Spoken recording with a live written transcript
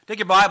Take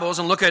your Bibles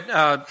and look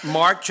at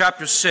Mark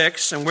chapter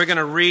 6, and we're going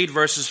to read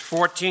verses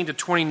 14 to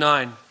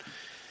 29.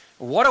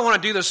 What I want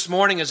to do this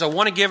morning is I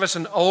want to give us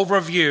an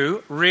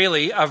overview,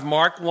 really, of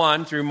Mark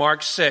 1 through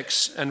Mark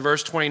 6 and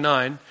verse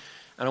 29.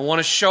 And I want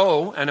to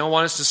show, and I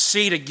want us to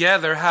see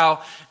together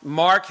how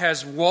Mark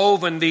has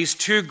woven these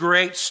two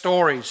great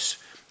stories,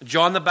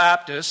 John the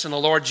Baptist and the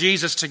Lord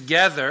Jesus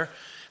together,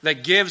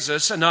 that gives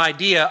us an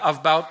idea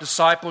about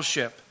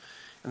discipleship.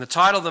 And the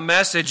title of the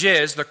message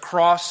is The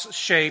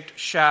Cross-Shaped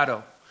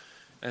Shadow.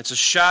 And it's a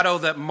shadow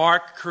that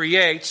Mark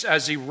creates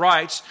as he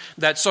writes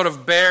that sort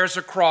of bears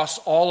across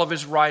all of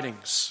his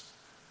writings.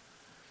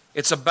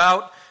 It's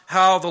about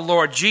how the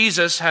Lord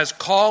Jesus has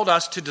called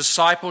us to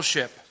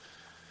discipleship.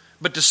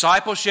 But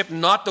discipleship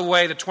not the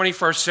way the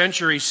 21st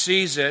century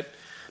sees it.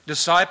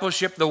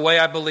 Discipleship the way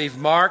I believe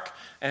Mark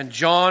and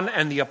John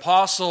and the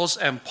apostles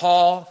and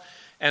Paul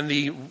and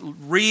the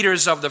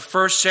readers of the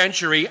first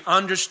century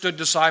understood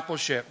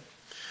discipleship.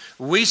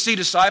 We see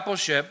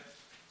discipleship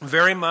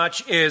very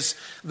much is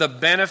the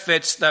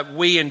benefits that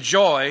we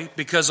enjoy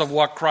because of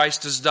what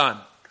Christ has done.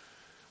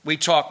 We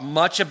talk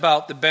much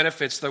about the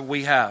benefits that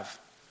we have.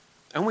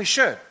 And we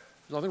should.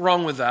 There's nothing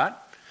wrong with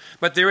that.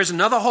 But there is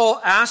another whole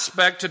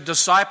aspect to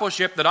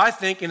discipleship that I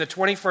think in the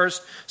 21st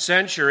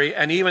century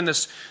and even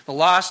the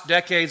last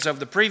decades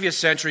of the previous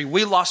century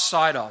we lost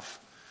sight of.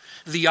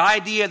 The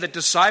idea that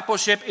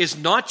discipleship is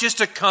not just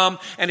to come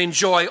and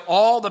enjoy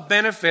all the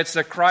benefits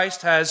that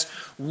Christ has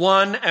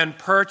won and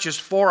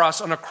purchased for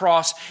us on a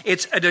cross.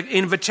 It's an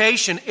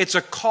invitation, it's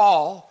a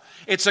call,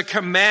 it's a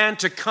command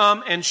to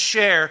come and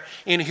share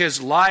in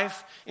His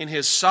life, in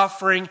His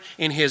suffering,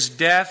 in His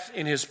death,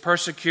 in His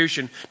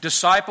persecution.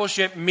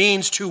 Discipleship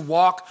means to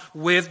walk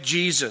with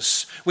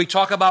Jesus. We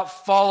talk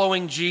about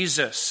following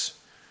Jesus,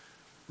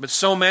 but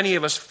so many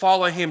of us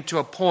follow Him to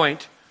a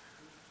point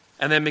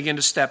and then begin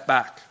to step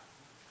back.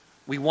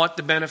 We want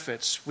the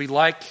benefits. We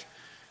like,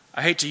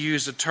 I hate to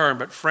use the term,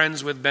 but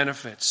friends with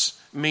benefits.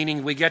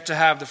 Meaning we get to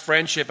have the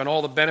friendship and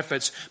all the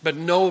benefits, but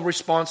no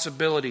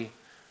responsibility,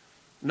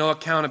 no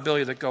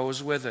accountability that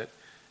goes with it.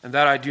 And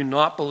that I do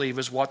not believe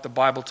is what the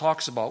Bible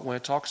talks about when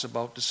it talks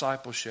about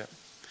discipleship.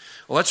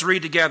 Well, let's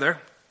read together.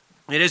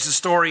 It is a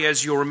story,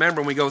 as you'll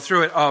remember when we go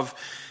through it,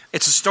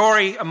 it's a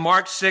story of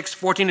Mark 6,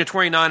 14 to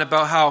 29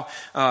 about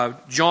how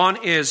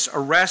John is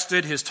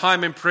arrested, his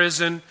time in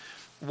prison,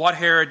 what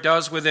Herod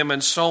does with him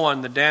and so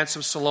on, the dance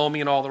of Salome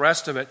and all the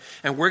rest of it.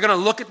 And we're going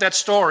to look at that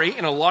story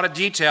in a lot of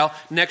detail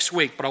next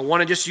week. But I want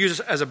to just use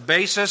it as a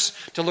basis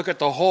to look at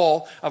the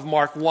whole of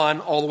Mark 1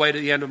 all the way to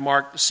the end of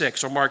Mark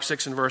 6, or Mark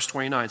 6 and verse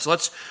 29. So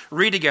let's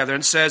read together.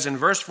 It says in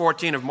verse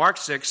 14 of Mark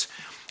 6,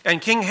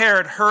 "And King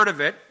Herod heard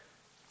of it,"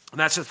 and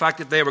that's the fact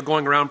that they were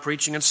going around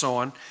preaching and so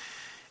on.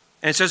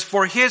 And it says,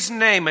 "For his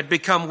name had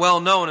become well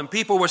known, and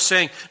people were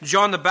saying,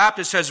 John the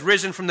Baptist has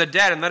risen from the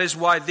dead, and that is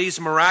why these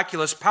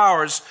miraculous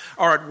powers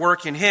are at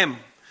work in him.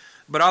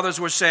 But others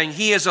were saying,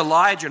 he is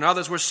Elijah, and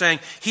others were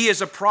saying, he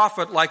is a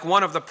prophet like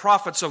one of the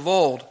prophets of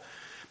old.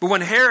 But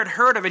when Herod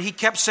heard of it, he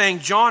kept saying,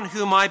 John,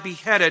 whom I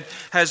beheaded,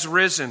 has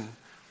risen.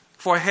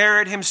 For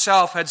Herod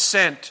himself had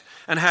sent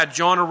and had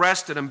John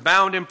arrested and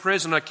bound in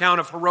prison on account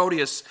of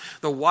Herodias,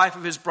 the wife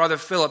of his brother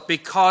Philip,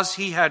 because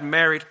he had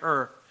married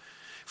her.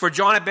 For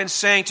John had been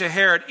saying to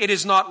Herod, it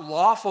is not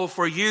lawful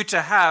for you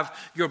to have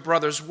your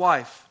brother's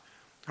wife.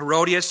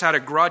 Herodias had a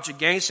grudge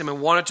against him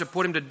and wanted to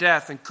put him to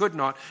death and could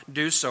not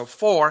do so.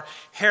 For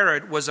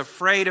Herod was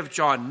afraid of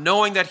John,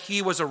 knowing that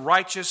he was a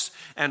righteous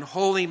and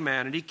holy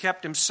man, and he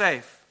kept him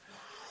safe.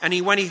 And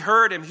when he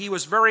heard him, he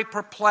was very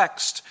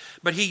perplexed,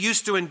 but he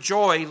used to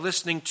enjoy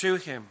listening to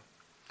him.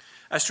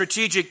 A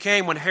strategic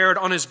came when Herod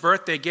on his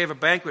birthday gave a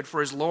banquet for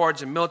his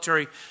lords and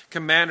military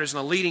commanders and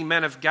the leading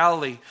men of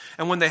Galilee.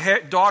 And when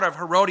the daughter of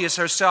Herodias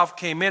herself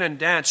came in and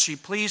danced, she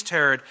pleased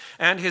Herod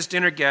and his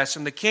dinner guests.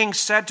 And the king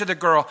said to the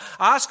girl,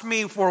 ask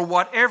me for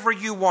whatever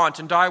you want,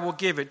 and I will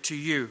give it to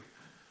you.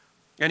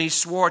 And he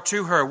swore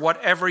to her,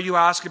 whatever you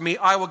ask of me,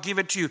 I will give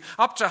it to you,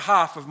 up to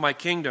half of my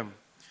kingdom.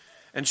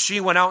 And she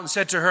went out and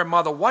said to her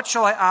mother, what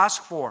shall I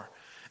ask for?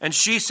 And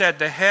she said,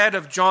 the head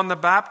of John the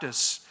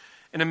Baptist.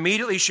 And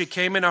immediately she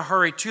came in a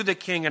hurry to the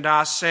king and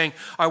asked, saying,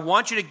 I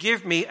want you to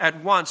give me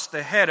at once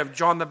the head of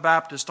John the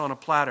Baptist on a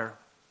platter.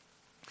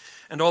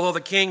 And although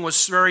the king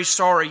was very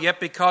sorry,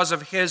 yet because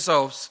of his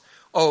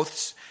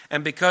oaths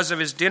and because of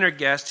his dinner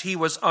guests, he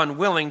was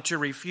unwilling to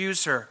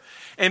refuse her.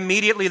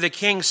 Immediately the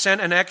king sent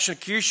an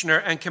executioner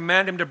and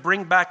commanded him to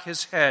bring back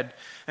his head.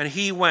 And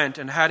he went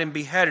and had him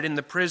beheaded in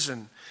the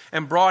prison,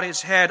 and brought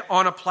his head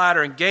on a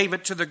platter and gave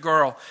it to the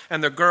girl,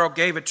 and the girl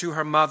gave it to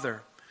her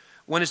mother.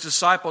 When his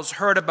disciples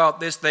heard about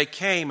this, they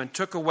came and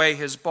took away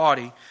his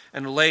body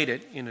and laid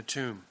it in a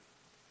tomb.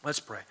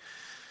 Let's pray.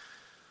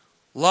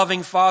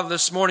 Loving Father,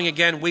 this morning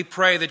again, we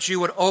pray that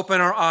you would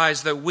open our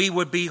eyes, that we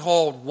would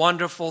behold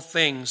wonderful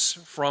things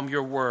from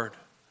your word.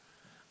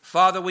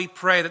 Father, we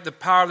pray that the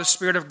power of the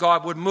Spirit of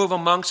God would move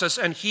amongst us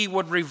and he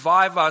would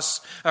revive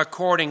us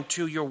according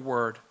to your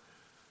word.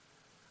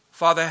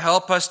 Father,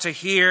 help us to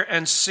hear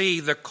and see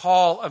the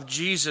call of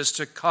Jesus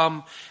to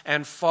come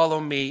and follow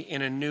me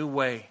in a new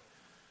way,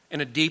 in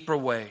a deeper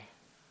way.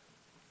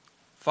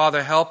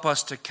 Father, help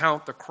us to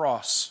count the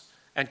cross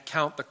and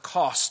count the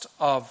cost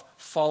of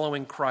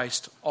following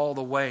Christ all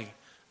the way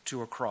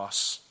to a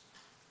cross.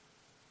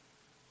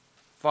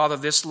 Father,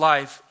 this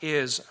life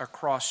is a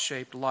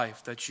cross-shaped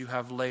life that you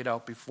have laid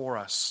out before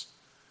us.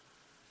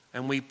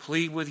 And we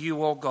plead with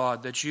you, O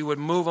God, that you would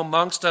move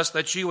amongst us,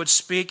 that you would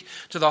speak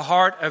to the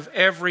heart of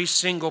every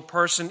single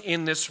person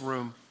in this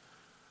room.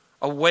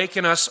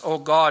 Awaken us, O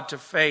God, to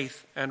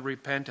faith and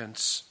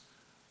repentance.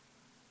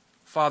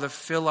 Father,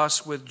 fill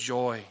us with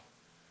joy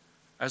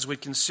as we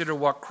consider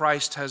what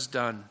Christ has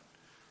done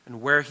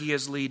and where he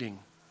is leading.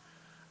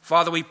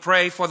 Father, we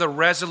pray for the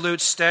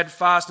resolute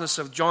steadfastness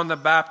of John the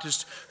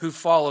Baptist, who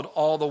followed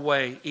all the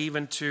way,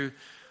 even to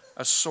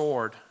a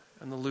sword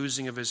and the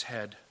losing of his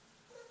head.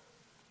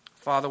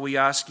 Father, we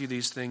ask you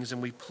these things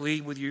and we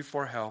plead with you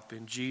for help.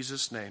 In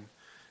Jesus' name,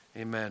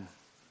 amen.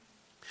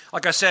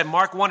 Like I said,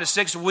 Mark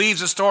 1-6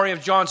 weaves the story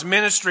of John's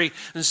ministry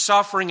and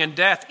suffering and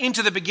death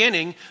into the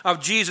beginning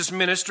of Jesus'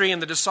 ministry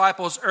and the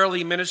disciples'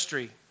 early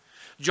ministry.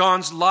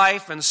 John's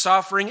life and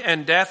suffering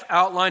and death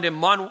outlined in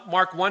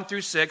Mark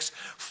 1-6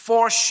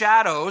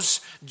 foreshadows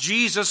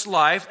Jesus'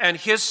 life and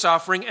his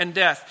suffering and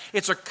death.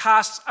 It's a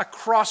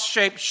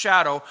cross-shaped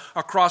shadow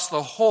across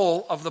the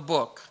whole of the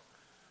book.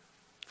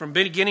 From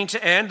beginning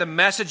to end, the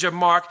message of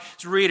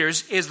Mark's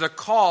readers is the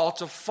call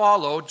to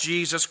follow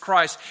Jesus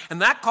Christ.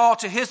 And that call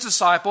to his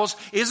disciples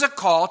is a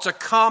call to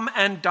come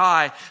and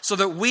die so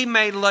that we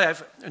may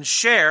live and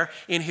share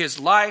in his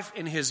life,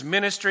 in his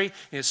ministry,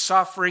 his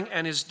suffering,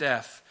 and his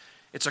death.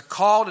 It's a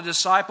call to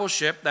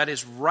discipleship that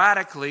is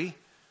radically,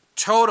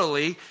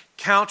 totally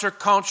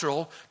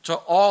countercultural to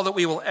all that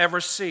we will ever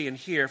see and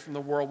hear from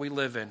the world we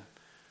live in.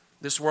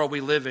 This world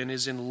we live in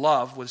is in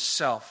love with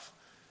self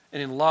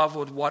and in love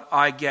with what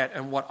I get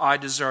and what I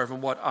deserve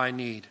and what I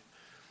need.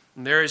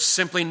 And there is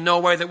simply no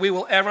way that we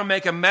will ever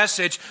make a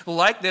message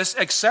like this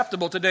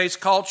acceptable to today's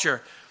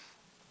culture.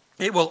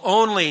 It will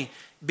only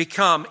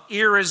become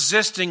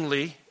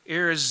irresistibly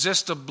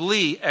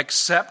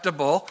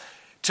acceptable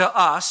to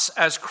us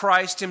as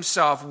Christ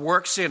himself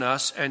works in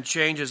us and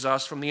changes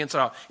us from the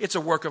inside out. It's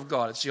a work of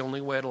God. It's the only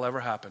way it'll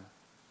ever happen.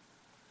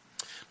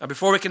 Now,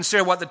 before we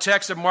consider what the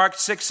text of Mark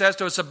 6 says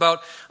to us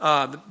about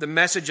the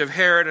message of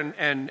Herod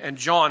and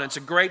John, it's a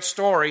great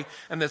story,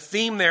 and the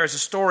theme there is a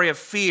story of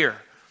fear.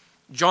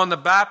 John the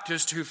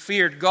Baptist, who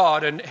feared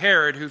God, and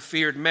Herod, who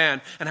feared man,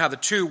 and how the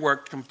two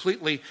worked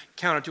completely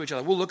counter to each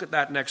other. We'll look at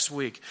that next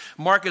week.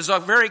 Mark is a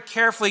very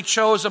carefully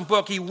chosen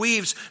book. He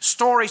weaves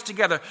stories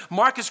together.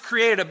 Mark has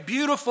created a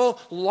beautiful,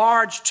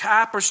 large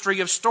tapestry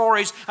of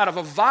stories out of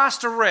a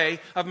vast array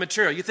of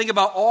material. You think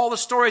about all the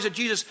stories of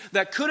Jesus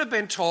that could have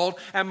been told,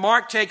 and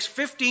Mark takes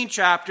 15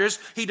 chapters.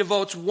 He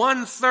devotes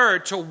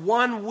 1/3 to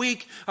 1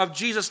 week of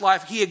Jesus'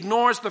 life. He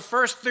ignores the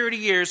first 30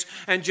 years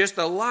and just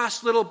the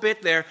last little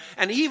bit there.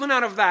 And even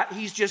out of that,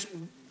 he's just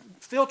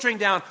filtering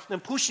down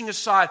and pushing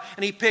aside,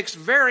 and he picks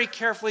very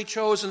carefully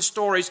chosen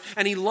stories,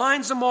 and he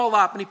lines them all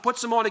up, and he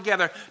puts them all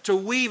together to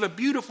weave a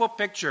beautiful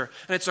picture,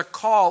 and it's a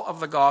call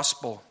of the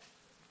gospel.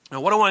 Now,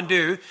 what I want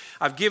to do,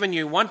 I've given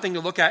you one thing to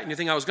look at, and you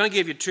think I was going to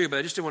give you two, but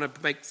I just didn't want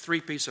to make 3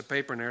 pieces of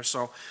paper in there,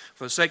 so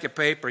for the sake of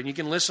paper, and you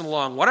can listen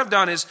along. What I've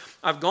done is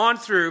I've gone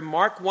through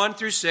Mark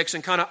 1-6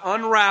 and kind of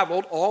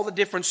unraveled all the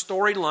different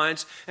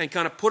storylines and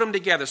kind of put them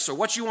together. So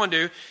what you want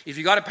to do, if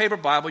you got a paper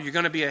Bible, you're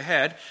going to be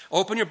ahead.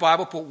 Open your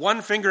Bible, put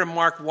one finger in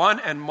Mark 1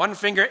 and one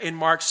finger in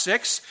Mark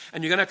 6,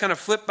 and you're going to kind of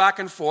flip back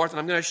and forth, and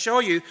I'm going to show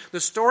you the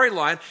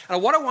storyline.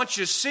 And what I want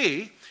you to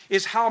see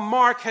is how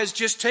Mark has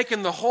just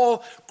taken the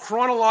whole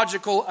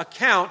chronological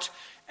account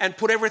and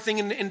put everything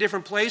in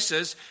different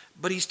places,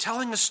 but he's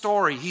telling a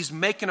story. He's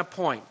making a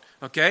point,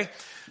 okay?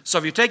 So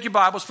if you take your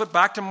Bibles, flip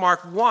back to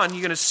Mark 1,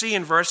 you're going to see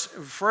in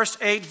first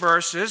 8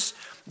 verses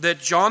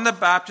that John the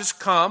Baptist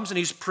comes and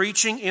he's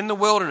preaching in the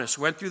wilderness.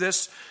 We went through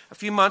this a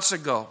few months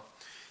ago.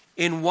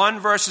 In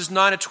 1 verses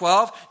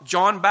 9-12,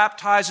 John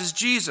baptizes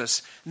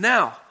Jesus.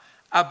 Now,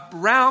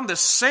 around the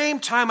same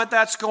time that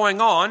that's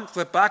going on,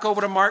 flip back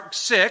over to Mark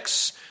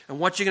 6, and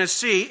what you're going to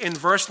see in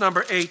verse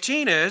number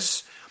 18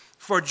 is,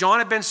 for John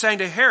had been saying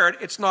to Herod,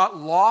 it's not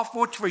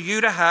lawful for you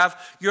to have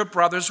your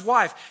brother's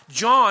wife.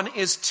 John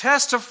is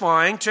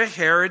testifying to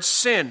Herod's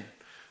sin.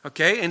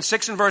 Okay, in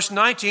 6 and verse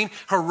 19,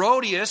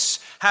 Herodias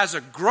has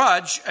a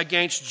grudge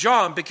against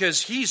John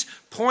because he's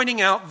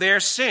pointing out their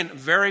sin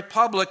very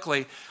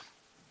publicly.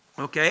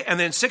 Okay, and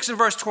then 6 and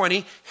verse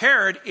 20,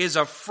 Herod is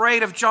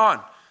afraid of John.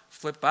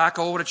 Flip back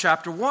over to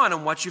chapter 1,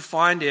 and what you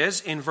find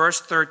is, in verse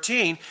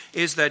 13,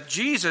 is that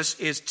Jesus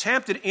is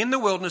tempted in the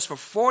wilderness for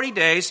 40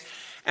 days,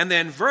 and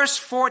then verse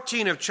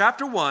 14 of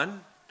chapter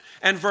 1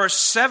 and verse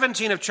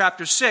 17 of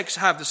chapter 6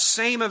 have the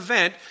same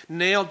event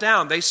nailed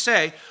down. They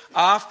say,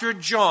 after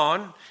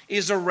John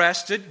is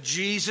arrested,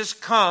 Jesus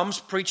comes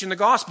preaching the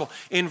gospel.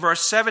 In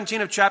verse 17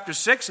 of chapter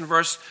 6 and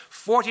verse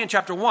 14 of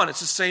chapter 1,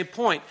 it's the same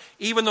point,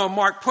 even though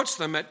Mark puts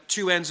them at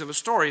two ends of a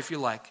story, if you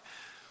like.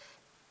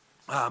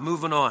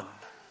 Moving on.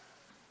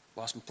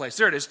 Lost my place.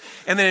 There it is.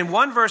 And then in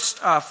 1 verse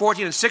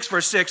 14 and 6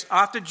 verse 6,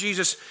 after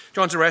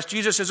John's arrest,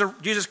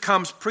 Jesus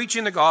comes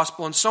preaching the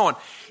gospel and so on.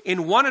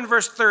 In 1 and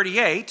verse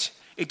 38,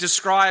 It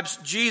describes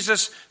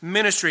Jesus'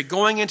 ministry,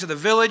 going into the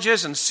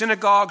villages and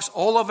synagogues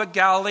all over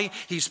Galilee.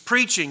 He's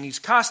preaching. He's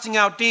casting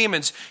out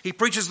demons. He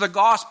preaches the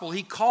gospel.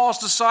 He calls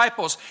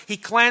disciples. He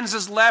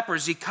cleanses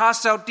lepers. He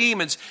casts out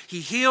demons. He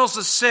heals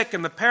the sick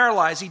and the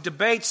paralyzed. He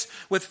debates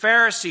with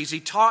Pharisees.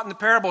 He taught in the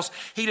parables.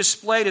 He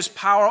displayed his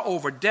power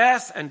over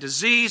death and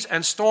disease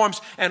and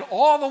storms. And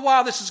all the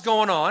while this is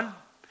going on,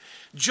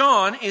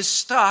 John is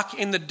stuck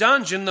in the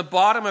dungeon, the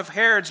bottom of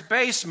Herod's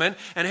basement,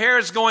 and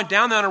Herod's going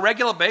down there on a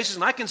regular basis,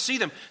 and I can see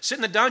them sit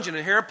in the dungeon,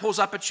 and Herod pulls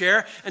up a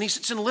chair, and he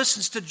sits and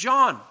listens to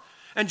John.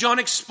 And John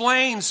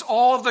explains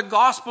all of the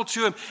gospel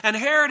to him, and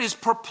Herod is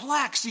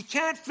perplexed. He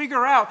can't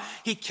figure out,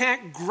 he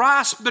can't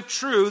grasp the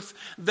truth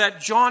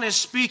that John is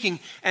speaking,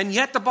 and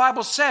yet the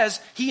Bible says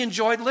he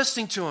enjoyed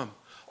listening to him.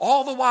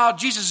 All the while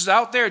Jesus is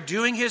out there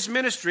doing his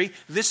ministry,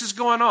 this is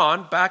going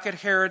on back at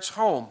Herod's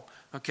home,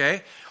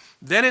 okay?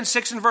 Then in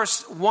 6 and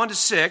verse 1 to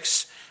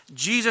 6,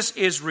 Jesus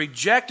is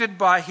rejected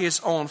by his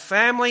own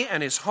family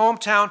and his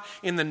hometown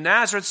in the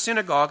Nazareth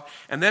synagogue.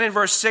 And then in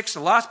verse 6, the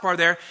last part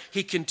there,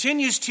 he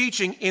continues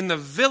teaching in the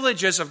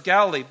villages of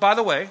Galilee. By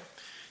the way,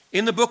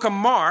 in the book of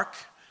Mark,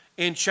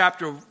 in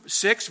chapter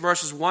 6,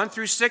 verses 1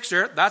 through 6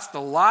 there, that's the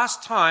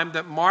last time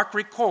that Mark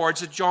records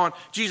that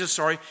Jesus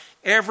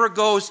ever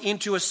goes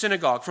into a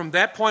synagogue. From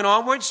that point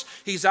onwards,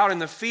 he's out in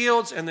the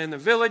fields and in the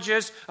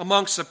villages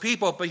amongst the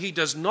people, but he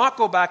does not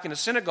go back into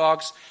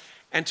synagogues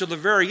until the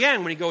very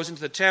end when he goes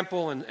into the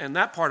temple and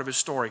that part of his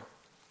story.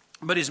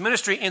 But his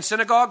ministry in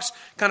synagogues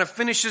kind of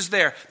finishes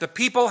there. The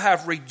people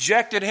have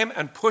rejected him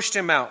and pushed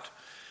him out.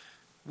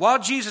 While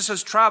Jesus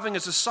was traveling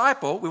as a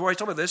disciple, we've already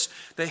talked about this,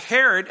 that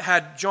Herod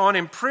had John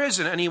in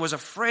prison and he was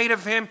afraid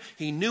of him.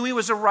 He knew he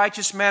was a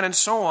righteous man and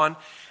so on.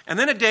 And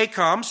then a day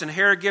comes and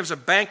Herod gives a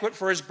banquet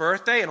for his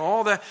birthday and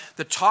all the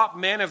top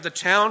men of the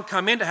town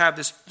come in to have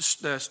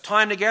this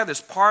time together,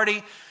 this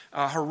party.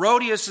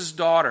 Herodias'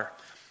 daughter.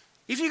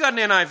 If you got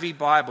an NIV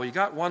Bible, you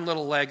got one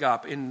little leg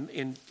up.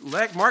 In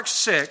Mark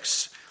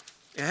 6,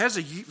 it has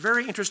a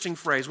very interesting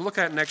phrase. We'll look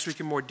at it next week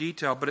in more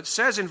detail. But it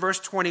says in verse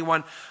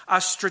 21, a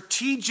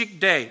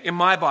strategic day. In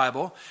my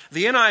Bible,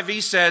 the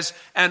NIV says,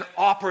 an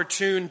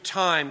opportune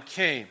time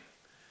came.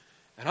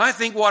 And I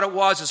think what it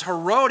was is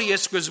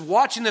Herodias was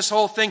watching this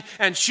whole thing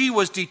and she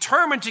was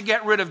determined to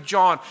get rid of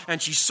John and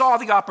she saw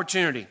the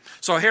opportunity.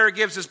 So Herod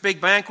gives this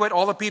big banquet,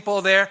 all the people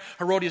are there.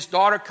 Herodias'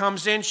 daughter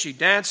comes in, she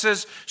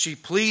dances, she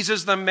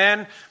pleases the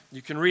men.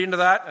 You can read into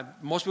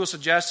that. Most people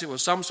suggest it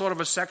was some sort of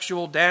a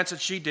sexual dance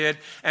that she did.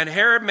 And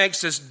Herod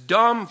makes this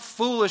dumb,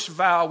 foolish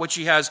vow, which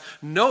he has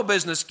no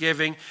business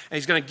giving. And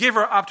he's going to give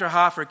her up to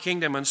half her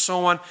kingdom and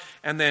so on.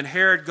 And then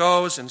Herod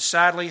goes and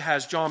sadly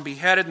has John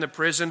beheaded in the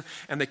prison.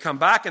 And they come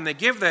back and they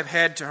give that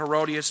head to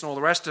Herodias and all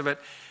the rest of it.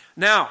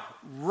 Now,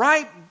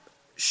 right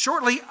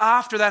shortly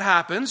after that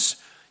happens,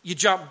 you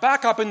jump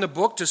back up in the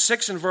book to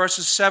 6 and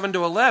verses 7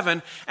 to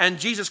 11, and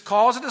Jesus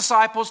calls the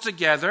disciples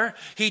together.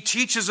 He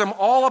teaches them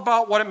all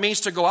about what it means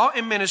to go out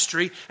in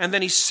ministry, and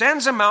then he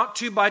sends them out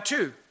 2 by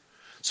 2.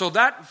 So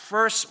that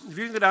verse, if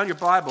you can go down your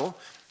Bible,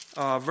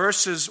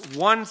 verses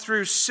 1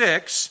 through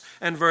 6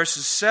 and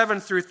verses 7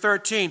 through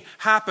 13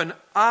 happen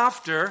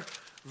after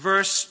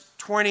verse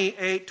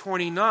 28,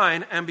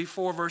 29, and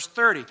before verse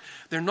 30.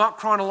 They're not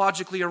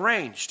chronologically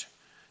arranged.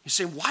 You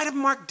say, why did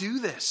Mark do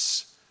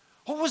this?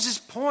 What was his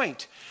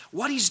point?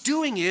 What he's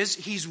doing is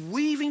he's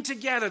weaving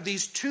together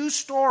these 2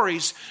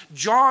 stories,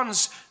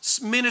 John's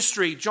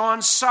ministry,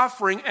 John's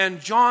suffering, and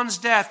John's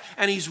death,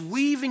 and he's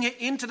weaving it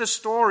into the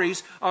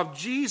stories of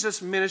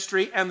Jesus'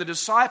 ministry and the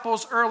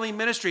disciples' early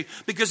ministry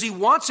because he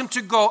wants them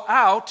to go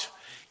out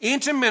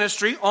into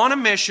ministry on a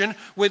mission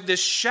with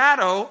this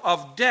shadow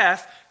of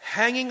death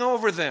hanging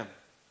over them.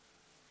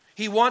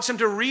 He wants them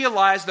to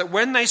realize that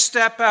when they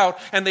step out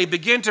and they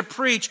begin to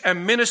preach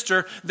and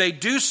minister, they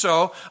do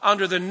so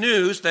under the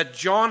news that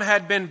John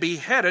had been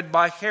beheaded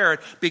by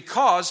Herod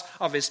because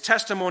of his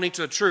testimony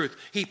to the truth.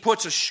 He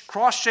puts a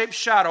cross-shaped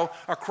shadow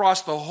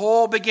across the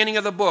whole beginning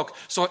of the book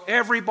so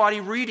everybody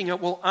reading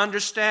it will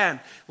understand.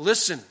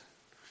 Listen,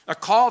 a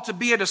call to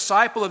be a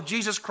disciple of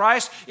Jesus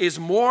Christ is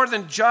more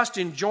than just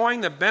enjoying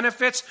the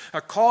benefits.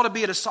 A call to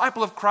be a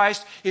disciple of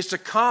Christ is to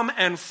come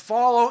and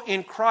follow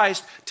in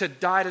Christ, to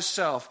die to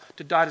self,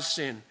 to die to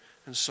sin,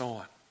 and so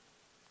on.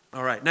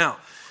 All right, now,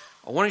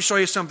 I want to show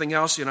you something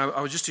else.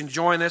 I was just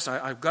enjoying this.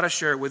 I've got to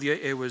share it with you.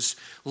 It was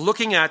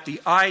looking at the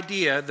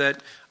idea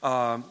that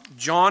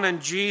John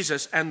and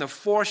Jesus and the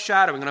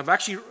foreshadowing. And I've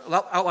actually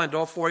outlined it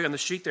all for you on the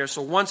sheet there.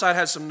 So one side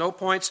has some note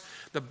points.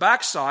 The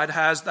back side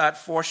has that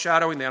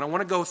foreshadowing there. And I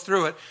want to go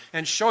through it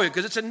and show you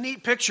because it's a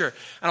neat picture.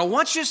 And I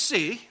want you to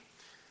see,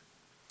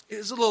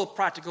 it's a little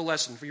practical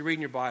lesson for you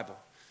reading your Bible.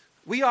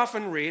 We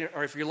often read,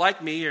 or if you're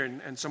like me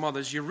and some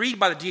others, you read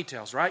by the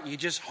details, right? You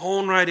just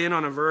hone right in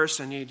on a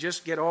verse and you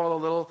just get all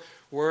the little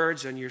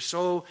words and you're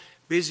so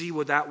busy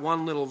with that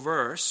one little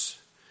verse.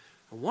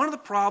 And one of the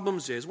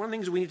problems is, one of the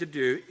things we need to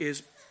do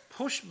is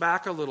push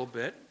back a little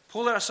bit,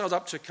 pull ourselves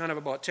up to kind of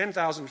about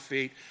 10,000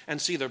 feet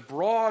and see the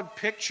broad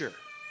picture.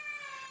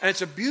 And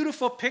it's a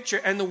beautiful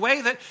picture. And the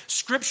way that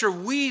Scripture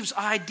weaves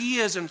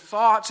ideas and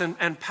thoughts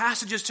and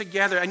passages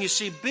together, and you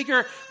see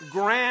bigger,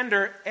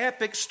 grander,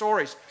 epic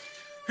stories.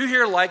 Who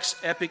here likes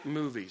epic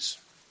movies?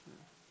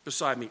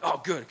 Beside me.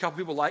 Oh, good. A couple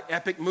people like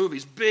epic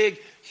movies. Big,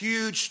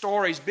 huge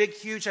stories. Big,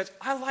 huge heads.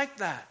 I like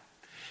that.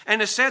 And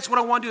in a sense, what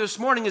I want to do this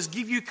morning is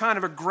give you kind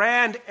of a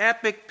grand,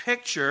 epic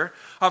picture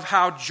of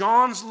how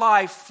John's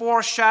life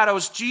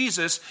foreshadows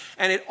Jesus,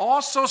 and it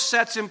also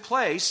sets in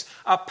place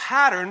a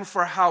pattern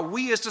for how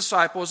we as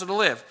disciples are to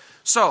live.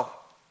 So,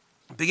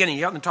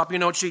 beginning on the top of your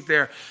note sheet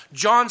there,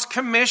 John's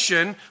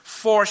commission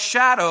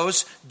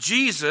foreshadows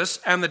Jesus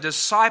and the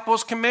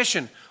disciples'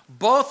 commission.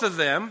 Both of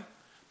them,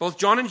 both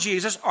John and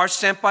Jesus, are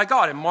sent by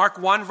God. In Mark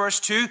 1, verse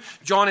 2,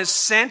 John is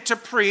sent to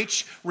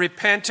preach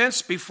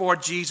repentance before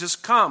Jesus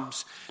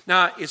comes.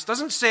 Now, it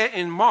doesn't say it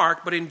in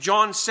Mark, but in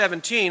John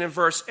 17 and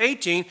verse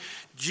 18,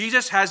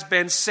 Jesus has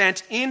been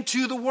sent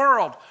into the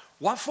world.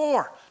 What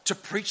for? To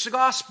preach the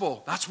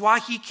gospel. That's why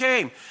he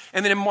came.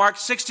 And then in Mark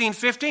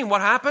 16:15,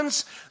 what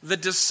happens? The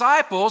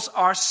disciples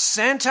are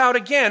sent out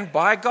again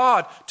by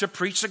God to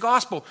preach the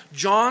gospel.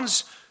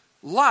 John's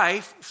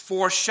life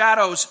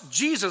foreshadows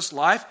Jesus'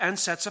 life and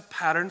sets a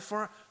pattern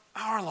for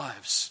our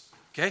lives.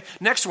 Okay,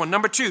 next one,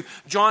 number 2.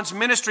 John's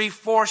ministry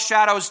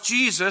foreshadows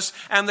Jesus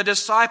and the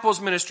disciples'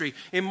 ministry.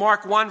 In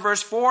Mark 1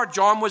 verse 4,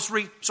 John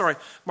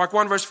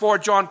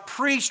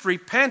preached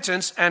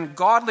repentance and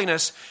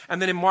godliness.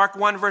 And then in Mark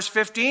 1 verse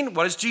 15,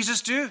 what does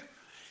Jesus do?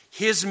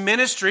 His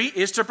ministry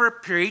is to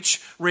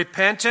preach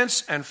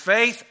repentance and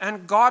faith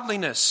and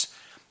godliness.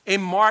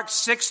 In Mark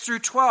 6 through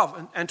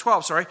 12,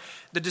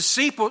 the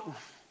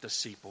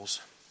disciples.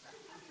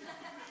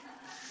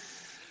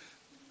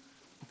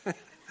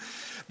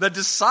 The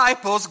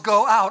disciples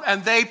go out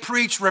and they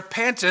preach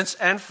repentance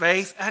and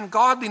faith and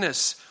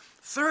godliness.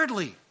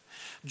 Thirdly,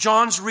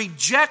 John's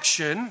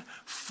rejection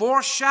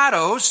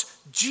foreshadows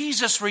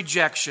Jesus'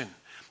 rejection.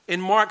 In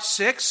Mark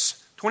 6,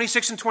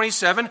 26 and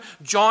 27,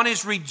 John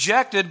is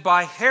rejected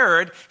by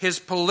Herod, his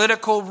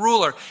political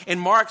ruler. In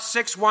Mark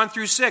 6, 1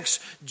 through 6,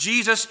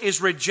 Jesus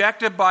is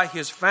rejected by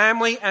his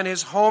family and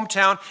his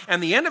hometown.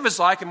 And the end of his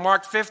life, in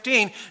Mark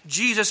 15,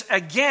 Jesus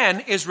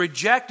again is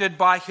rejected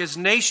by his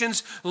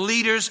nation's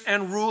leaders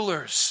and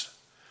rulers.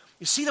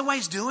 You see the way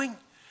he's doing?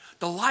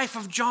 The life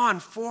of John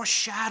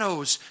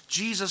foreshadows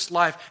Jesus'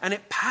 life, and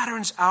it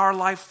patterns our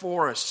life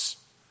for us.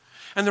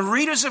 And the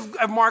readers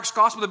of Mark's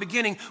gospel at the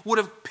beginning would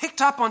have picked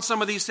up on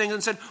some of these things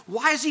and said,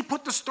 why has he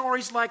put the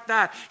stories like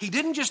that? He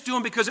didn't just do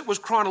them because it was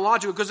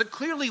chronological, because it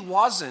clearly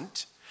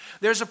wasn't.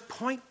 There's a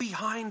point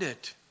behind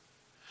it.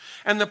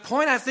 And the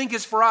point I think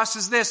is for us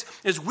is this,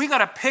 is we got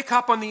to pick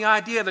up on the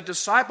idea that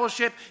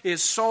discipleship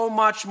is so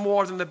much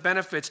more than the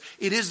benefits.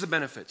 It is the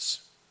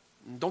benefits.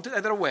 Don't take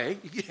that away.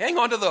 You hang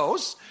on to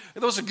those.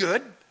 Those are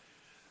good.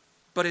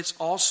 But it's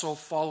also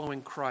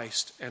following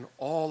Christ and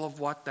all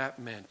of what that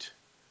meant.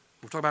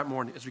 We'll talk about it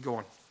more as we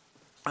go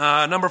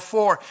on. Number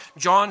 4,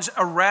 John's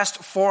arrest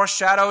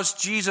foreshadows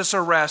Jesus'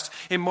 arrest.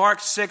 In Mark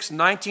 6,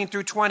 19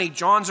 through 20,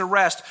 John's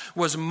arrest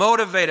was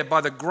motivated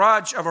by the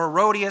grudge of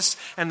Herodias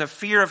and the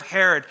fear of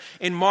Herod.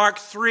 In Mark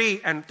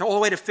 3 and all the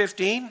way to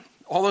 15,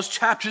 all those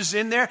chapters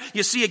in there,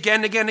 you see again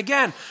and again and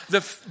again,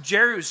 the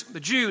Jews,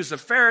 the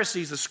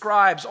Pharisees, the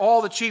scribes,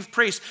 all the chief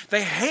priests,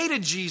 they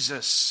hated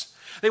Jesus.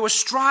 They were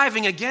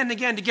striving again and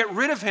again to get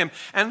rid of him.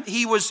 And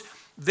he was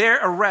their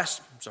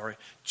arrest.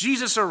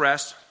 Jesus'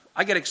 arrest.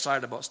 I get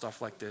excited about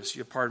stuff like this.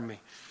 You pardon me.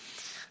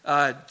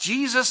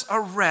 Jesus'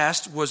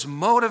 arrest was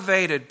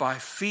motivated by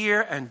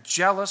fear and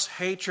jealous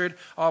hatred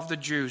of the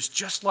Jews,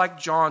 just like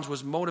John's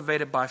was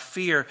motivated by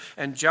fear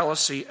and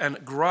jealousy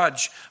and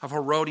grudge of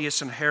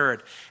Herodias and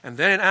Herod. And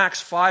then in Acts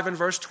 5 and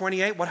verse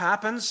 28, what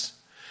happens?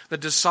 The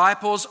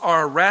disciples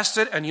are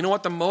arrested, and you know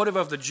what the motive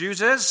of the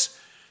Jews is?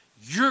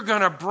 You're going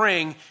to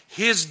bring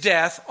his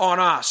death on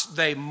us.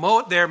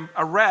 Their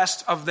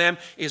arrest of them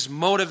is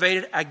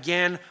motivated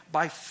again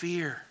by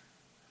fear.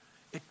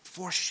 It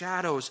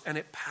foreshadows and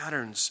it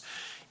patterns.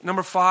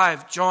 Number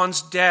 5,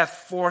 John's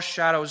death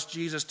foreshadows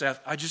Jesus' death.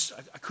 I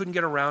couldn't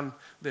get around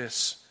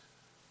this.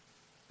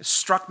 It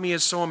struck me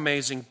as so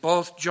amazing.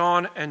 Both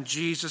John and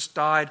Jesus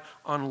died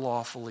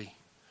unlawfully.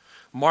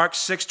 Mark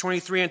 6,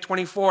 23 and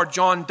 24,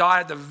 John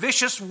died at the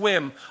vicious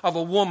whim of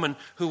a woman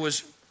who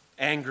was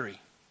angry.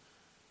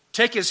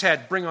 Take his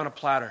head, bring on a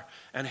platter.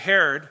 And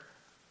Herod,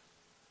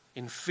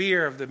 in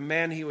fear of the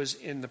men he was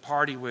in the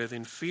party with,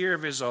 in fear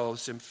of his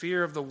oaths, in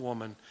fear of the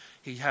woman,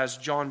 he has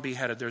John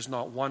beheaded. There's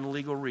not one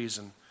legal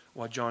reason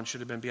why John should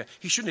have been beheaded.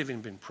 He shouldn't have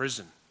even been in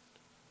prison.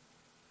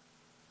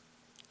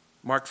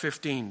 Mark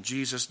 15,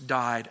 Jesus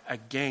died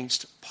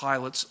against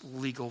Pilate's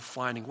legal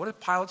finding. What did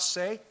Pilate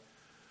say?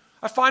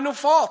 I find no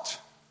fault.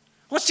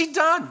 What's he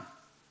done?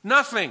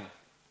 Nothing.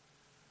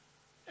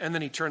 And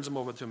then he turns him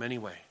over to him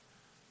anyway.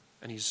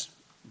 And he's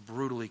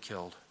brutally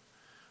killed.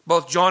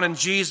 Both John and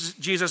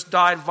Jesus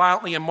died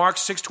violently. In Mark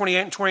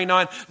 6:28 and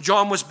 29,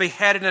 John was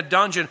beheaded in a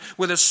dungeon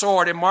with a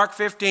sword. In Mark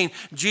 15,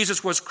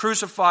 Jesus was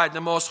crucified in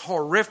the most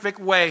horrific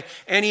way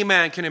any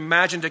man can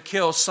imagine to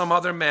kill some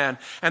other man.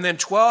 And then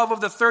 12 of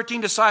the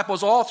 13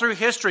 disciples, all through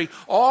history,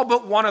 all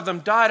but one of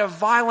them died a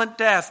violent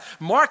death.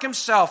 Mark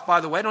himself,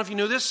 by the way, I don't know if you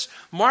knew this,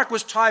 Mark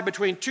was tied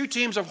between two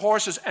teams of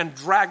horses and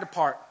dragged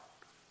apart.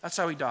 That's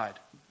how he died.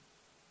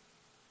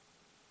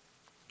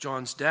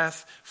 John's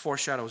death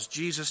foreshadows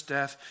Jesus'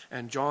 death,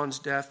 and John's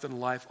death and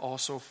life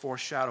also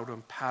foreshadowed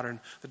and patterned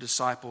the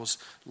disciples'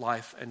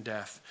 life and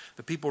death.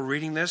 The people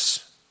reading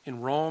this in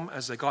Rome,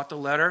 as they got the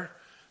letter,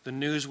 the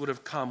news would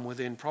have come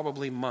within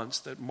probably months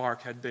that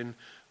Mark had been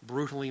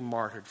brutally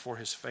martyred for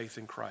his faith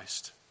in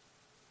Christ.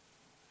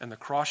 And the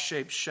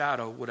cross-shaped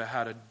shadow would have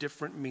had a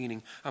different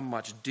meaning, a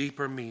much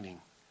deeper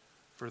meaning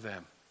for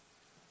them.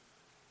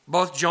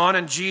 Both John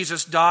and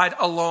Jesus died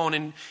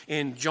alone.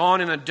 In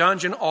John in a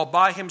dungeon all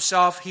by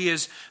himself, he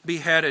is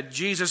beheaded.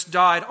 Jesus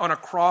died on a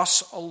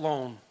cross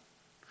alone.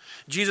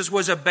 Jesus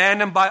was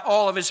abandoned by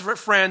all of his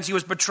friends. He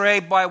was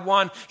betrayed by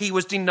one. He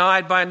was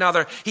denied by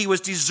another. He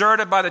was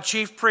deserted by the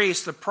chief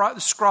priests, the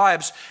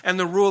scribes, and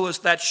the rulers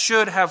that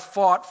should have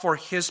fought for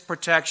his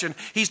protection.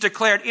 He's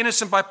declared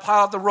innocent by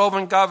Pilate, the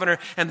Roman governor,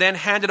 and then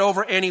handed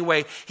over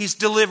anyway. He's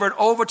delivered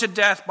over to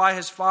death by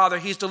his Father.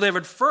 He's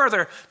delivered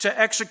further to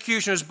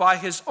executioners by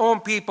his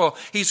own people.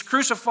 He's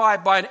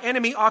crucified by an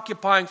enemy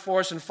occupying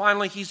force, and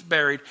finally he's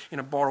buried in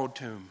a borrowed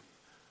tomb.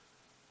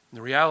 And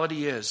the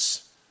reality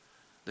is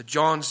that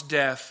John's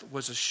death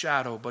was a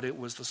shadow, but it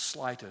was the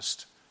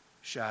slightest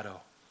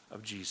shadow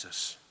of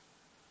Jesus.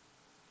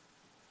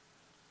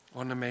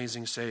 What an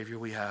amazing Savior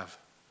we have.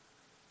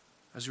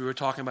 As we were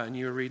talking about, and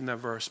you were reading that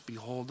verse,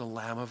 behold the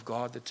Lamb of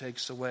God that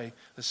takes away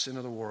the sin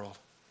of the world.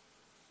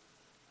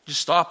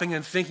 Just stopping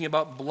and thinking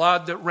about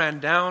blood that ran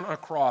down a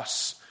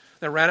cross,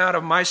 that ran out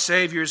of my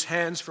Savior's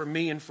hands for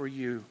me and for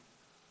you.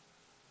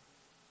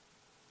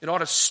 It ought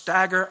to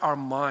stagger our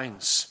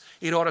minds.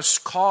 It ought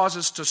to cause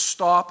us to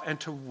stop and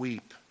to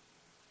weep,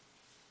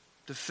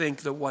 to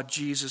think that what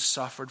Jesus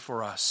suffered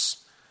for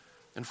us.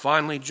 And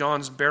finally,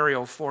 John's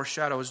burial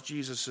foreshadows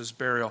Jesus'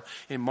 burial.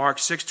 In Mark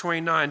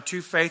 6:29,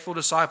 two faithful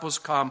disciples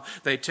come,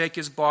 they take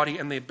his body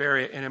and they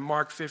bury it. And in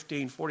Mark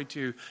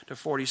 15:42 to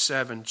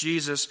 47,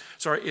 Jesus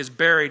is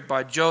buried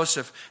by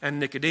Joseph and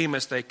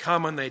Nicodemus. They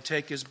come and they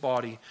take his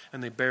body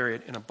and they bury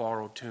it in a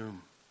borrowed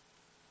tomb.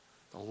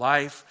 The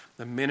life,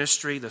 the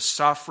ministry, the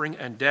suffering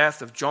and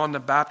death of John the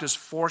Baptist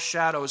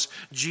foreshadows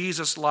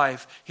Jesus'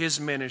 life, his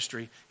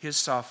ministry, his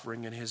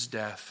suffering, and his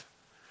death.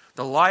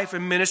 The life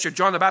and ministry of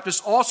John the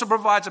Baptist also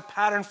provides a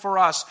pattern for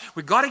us.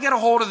 We've got to get a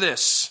hold of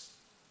this.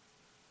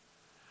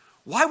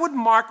 Why would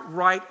Mark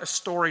write a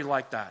story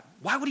like that?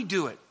 Why would he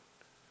do it?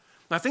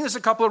 And I think there's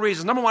a couple of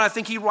reasons. Number one, I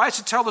think he writes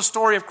to tell the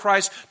story of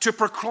Christ, to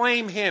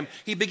proclaim him.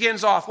 He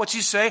begins off, what's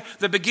he say?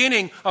 The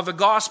beginning of the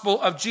gospel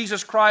of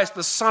Jesus Christ,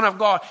 the Son of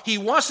God. He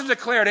wants to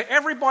declare to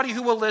everybody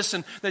who will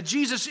listen that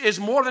Jesus is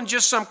more than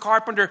just some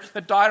carpenter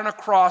that died on a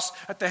cross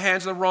at the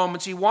hands of the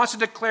Romans. He wants to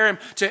declare him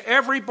to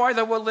everybody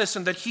that will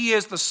listen that he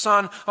is the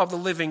Son of the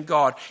living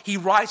God. He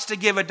writes to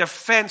give a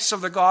defense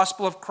of the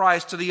gospel of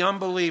Christ to the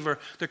unbeliever,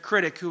 the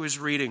critic who is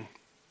reading.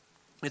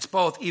 It's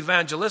both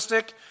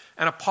evangelistic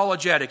and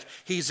apologetic.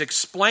 He's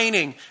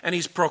explaining and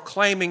he's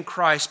proclaiming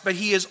Christ. But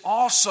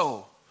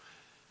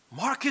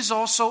Mark is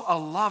also a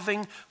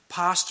loving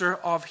pastor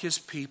of his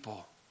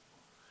people.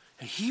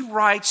 And he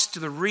writes to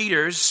the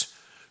readers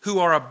who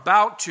are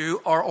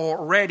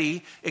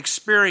already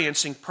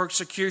experiencing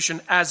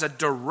persecution as a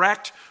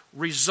direct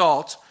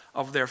result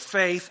of their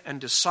faith and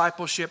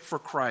discipleship for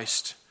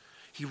Christ.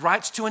 He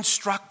writes to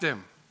instruct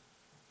them.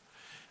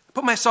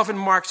 Put myself in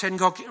Mark's head and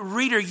go,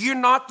 reader, you're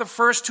not the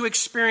first to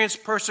experience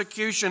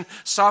persecution,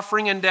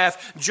 suffering, and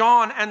death.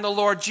 John and the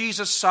Lord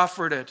Jesus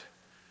suffered it.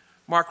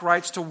 Mark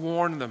writes to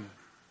warn them.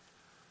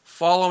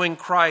 Following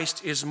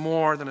Christ is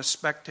more than a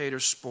spectator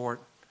sport.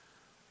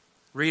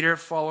 Reader,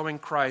 following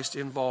Christ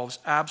involves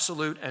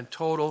absolute and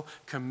total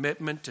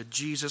commitment to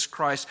Jesus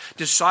Christ.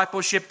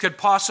 Discipleship could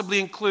possibly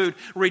include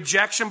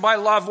rejection by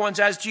loved ones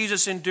as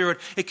Jesus endured.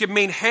 It could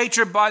mean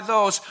hatred by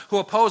those who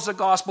oppose the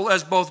gospel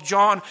as both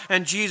John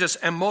and Jesus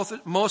and most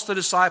of the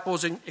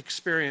disciples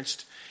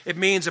experienced. It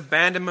means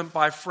abandonment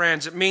by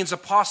friends. It means a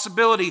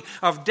possibility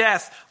of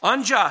death,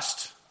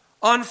 unjust,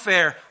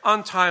 unfair,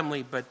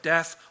 untimely, but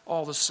death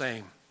all the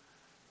same.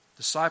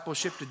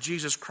 Discipleship to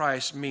Jesus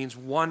Christ means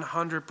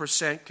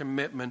 100%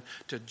 commitment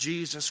to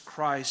Jesus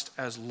Christ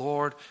as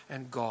Lord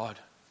and God.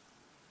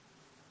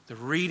 The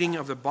reading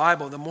of the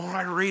Bible, the more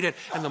I read it,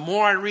 and the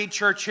more I read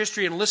church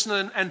history and listen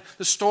to and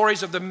the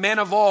stories of the men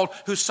of old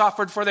who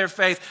suffered for their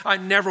faith, I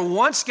never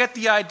once get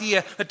the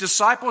idea that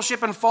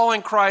discipleship and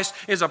following Christ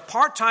is a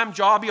part-time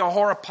job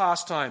or a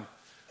pastime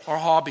or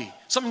hobby.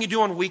 Something you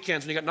do on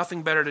weekends when you got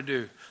nothing better to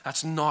do.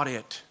 That's not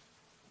it.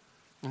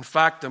 In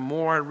fact, the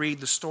more I read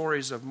the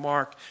stories of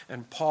Mark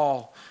and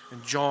Paul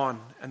and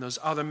John and those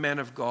other men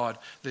of God,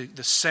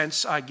 the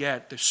sense I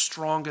get, the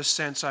strongest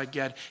sense I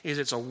get is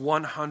it's a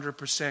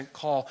 100%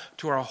 call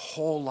to our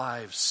whole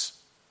lives.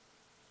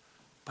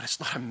 but it's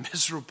not a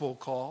miserable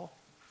call.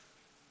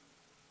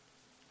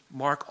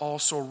 Mark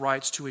also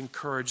writes to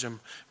encourage him.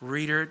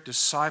 Reader,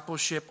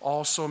 discipleship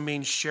also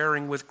means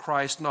sharing with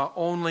Christ, not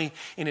only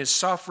in his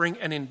suffering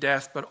and in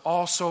death, but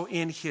also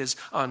in his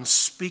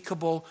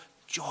unspeakable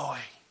joy.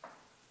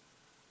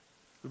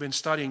 We've been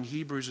studying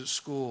Hebrews at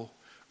school,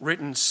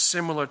 written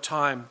similar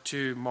time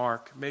to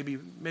Mark, maybe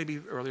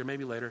earlier,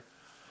 maybe later.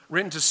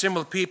 Written to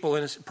similar people,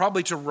 and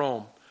probably to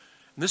Rome.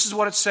 And this is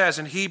what it says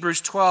in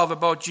Hebrews 12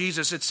 about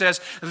Jesus. It says,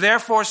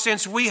 therefore,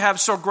 since we have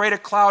so great a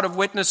cloud of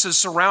witnesses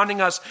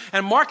surrounding us,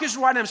 and Mark is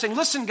writing, I'm saying,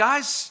 listen,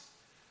 guys,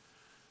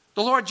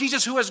 the Lord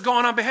Jesus who has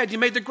gone on ahead, he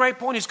made the great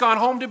point, he's gone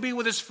home to be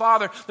with his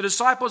Father. The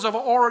disciples have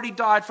already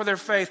died for their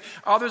faith.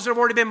 Others have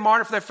already been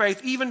martyred for their faith.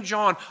 Even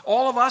John.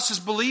 All of us as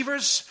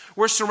believers,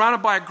 we're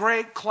surrounded by a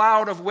great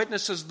cloud of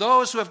witnesses,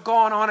 those who have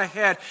gone on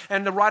ahead.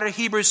 And the writer of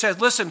Hebrews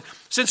says, listen,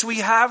 since we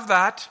have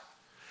that,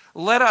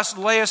 let us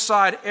lay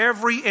aside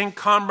every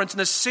encumbrance and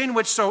the sin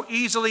which so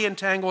easily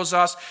entangles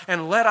us,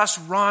 and let us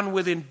run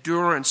with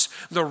endurance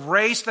the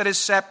race that is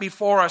set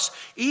before us,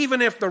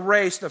 even if the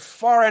race, the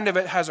far end of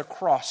it, has a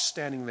cross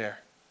standing there,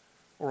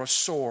 or a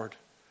sword,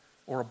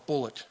 or a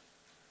bullet.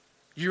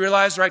 You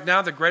realize right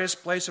now the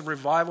greatest place of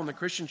revival in the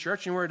Christian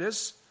church, you know where it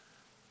is?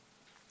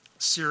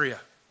 Syria.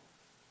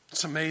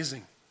 It's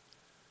amazing.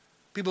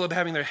 People are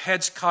having their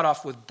heads cut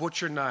off with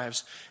butcher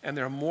knives, and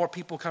there are more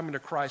people coming to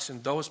Christ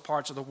in those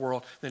parts of the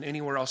world than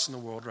anywhere else in the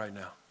world right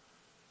now.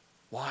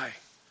 Why?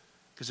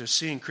 Because they're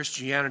seeing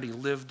Christianity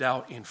lived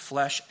out in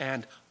flesh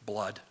and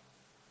blood.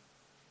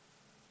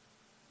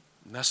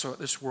 And that's what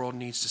this world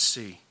needs to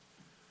see.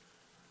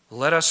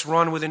 Let us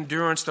run with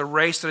endurance the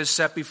race that is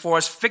set before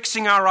us,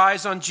 fixing our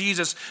eyes on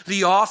Jesus,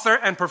 the author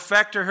and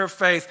perfecter of her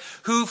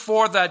faith, who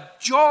for the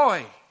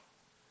joy,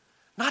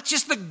 not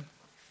just the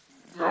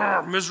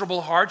miserable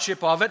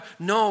hardship of it.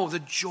 No, the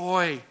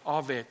joy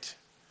of it.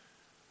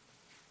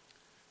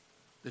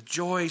 The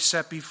joy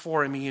set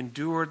before him, he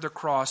endured the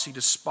cross, he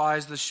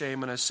despised the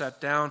shame, and has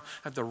sat down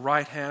at the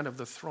right hand of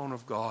the throne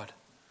of God.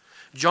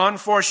 John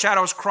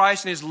foreshadows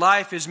Christ in his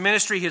life, his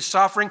ministry, his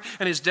suffering,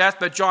 and his death,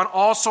 but John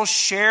also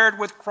shared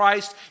with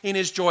Christ in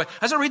his joy.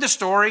 As I read the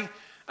story,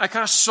 I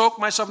kind of soaked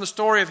myself in the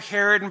story of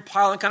Herod and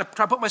Pilate, and kind of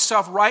tried to put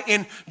myself right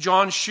in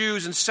John's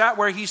shoes and sat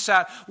where he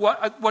sat.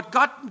 What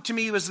got to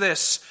me was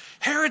this.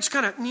 Herod's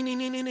kind of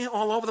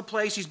all over the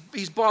place.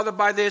 He's bothered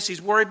by this.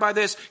 He's worried by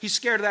this. He's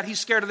scared of that. He's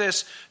scared of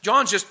this.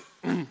 John's just,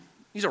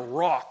 he's a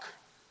rock.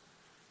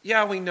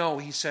 Yeah, we know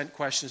he sent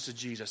questions to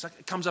Jesus.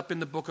 It comes up in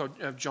the book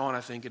of John,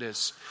 I think it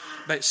is.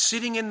 But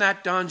sitting in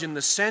that dungeon,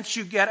 the sense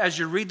you get as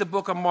you read the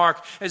book of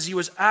Mark, as he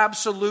was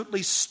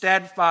absolutely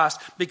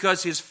steadfast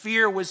because his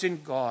fear was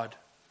in God,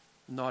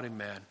 not in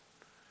man.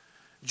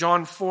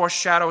 John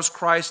foreshadows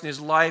Christ in his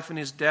life and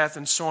his death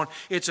and so on.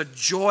 It's a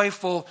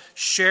joyful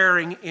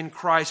sharing in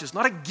Christ. It's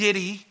not a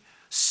giddy,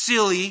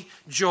 silly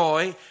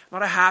joy,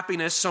 not a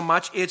happiness so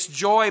much. It's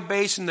joy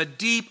based in the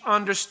deep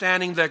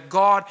understanding that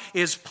God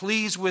is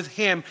pleased with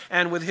him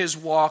and with his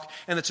walk.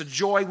 And it's a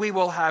joy we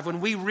will have when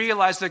we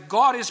realize that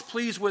God is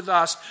pleased with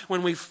us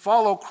when we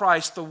follow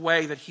Christ the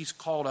way that he's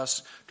called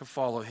us to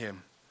follow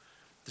him.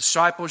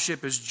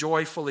 Discipleship is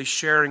joyfully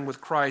sharing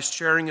with Christ,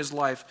 sharing his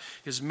life,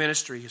 his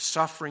ministry, his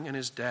suffering, and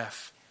his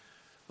death.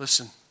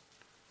 Listen,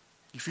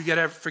 if you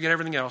forget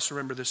everything else,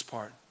 remember this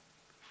part.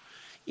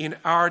 In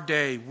our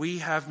day, we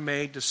have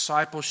made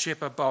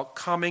discipleship about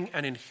coming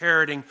and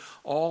inheriting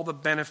all the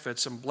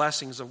benefits and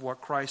blessings of what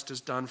Christ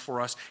has done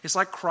for us. It's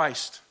like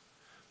Christ.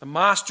 The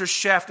master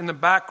chef in the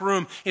back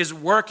room is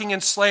working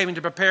and slaving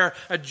to prepare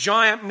a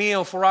giant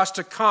meal for us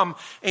to come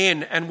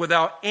in and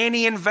without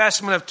any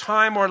investment of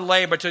time or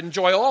labor to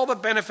enjoy all the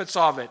benefits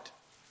of it.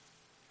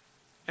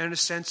 And in a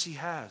sense, he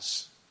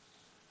has.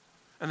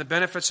 And the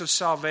benefits of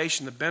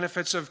salvation, the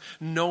benefits of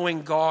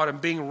knowing God and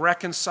being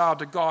reconciled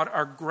to God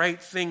are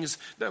great things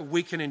that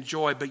we can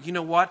enjoy. But you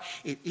know what?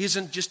 It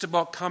isn't just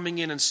about coming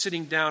in and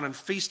sitting down and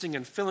feasting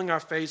and filling our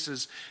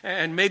faces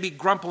and maybe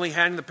grumpily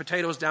handing the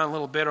potatoes down a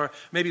little bit or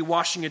maybe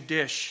washing a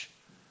dish.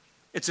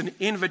 It's an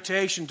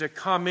invitation to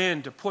come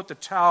in, to put the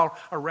towel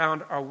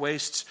around our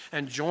waists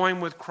and join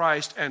with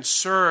Christ and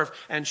serve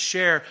and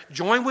share.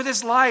 Join with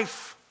his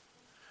life.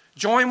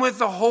 Join with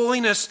the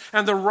holiness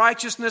and the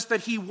righteousness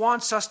that he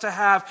wants us to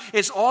have.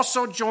 It's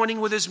also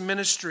joining with his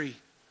ministry.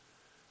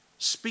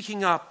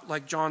 Speaking up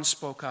like John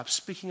spoke up.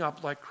 Speaking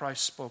up like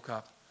Christ spoke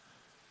up.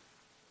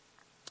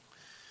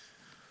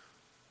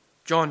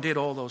 John did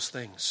all those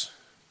things.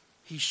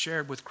 He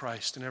shared with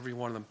Christ in every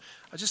one of them.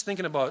 I was just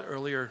thinking about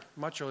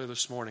much earlier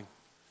this morning,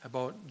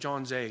 about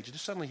John's age. It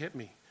just suddenly hit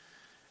me.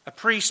 A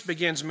priest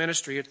begins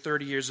ministry at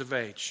 30 years of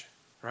age.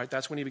 Right?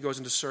 That's when he goes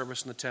into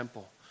service in the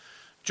temple.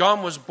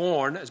 John was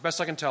born, as best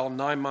I can tell,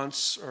 9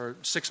 months or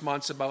 6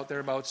 months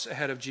thereabouts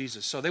ahead of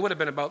Jesus. So they would have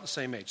been about the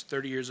same age,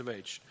 30 years of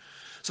age.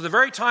 So the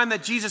very time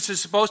that John's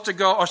supposed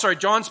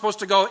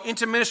to go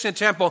into ministry in the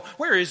temple,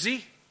 where is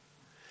he?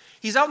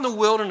 He's out in the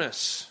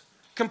wilderness.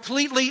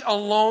 completely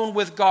alone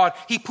with God.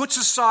 He puts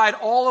aside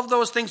all of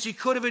those things he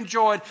could have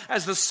enjoyed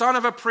as the son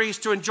of a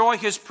priest, to enjoy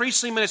his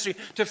priestly ministry,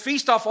 to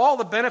feast off all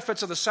the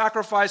benefits of the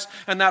sacrifice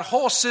and that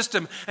whole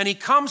system. And he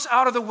comes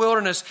out of the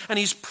wilderness and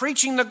he's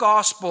preaching the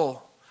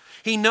gospel.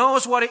 He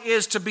knows what it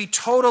is to be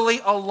totally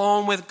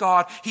alone with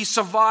God. He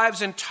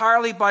survives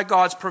entirely by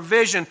God's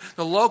provision,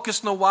 the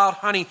locust and the wild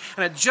honey,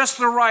 and at just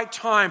the right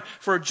time,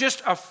 for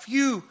just a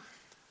few,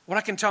 what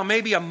I can tell,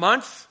 maybe a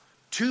month,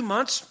 2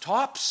 months,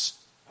 tops.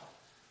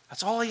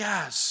 That's all he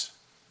has.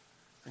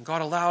 And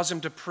God allows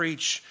him to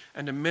preach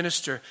and to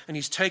minister, and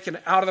he's taken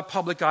out of the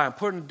public eye and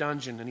put in a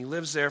dungeon, and he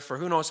lives there for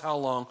who knows how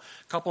long,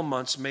 a couple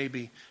months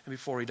maybe, and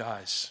before he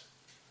dies.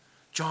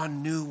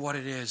 John knew what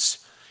it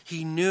is.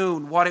 He knew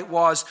what it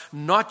was,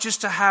 not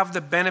just to have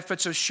the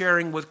benefits of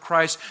sharing with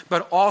Christ,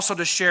 but also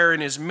to share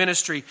in his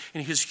ministry,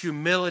 in his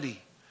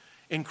humility,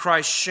 in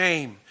Christ's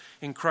shame,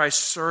 in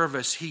Christ's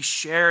service. He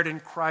shared in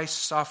Christ's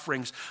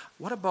sufferings.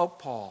 What about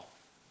Paul?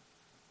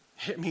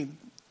 I mean,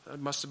 it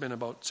must have been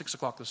about 6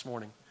 o'clock this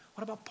morning.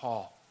 What about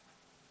Paul?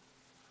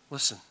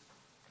 Listen,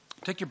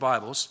 take your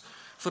Bibles,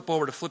 flip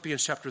over to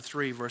Philippians chapter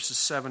 3, verses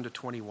 7 to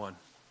 21.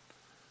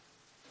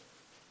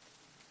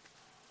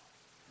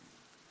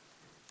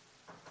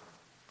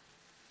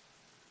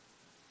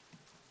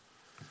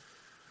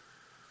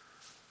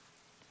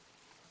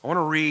 I want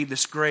to read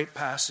this great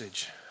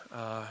passage.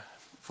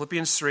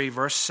 Philippians 3,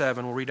 verse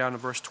 7. We'll read down to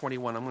verse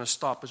 21. I'm going to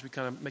stop as we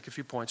kind of make a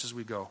few points as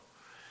we go.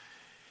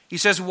 He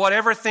says,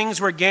 whatever things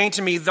were gained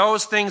to me,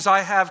 those things I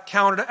have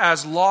counted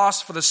as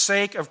loss for the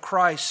sake of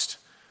Christ.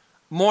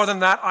 More than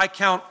that, I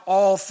count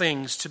all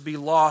things to be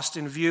lost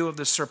in view of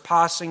the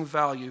surpassing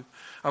value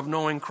of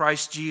knowing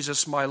Christ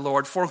Jesus my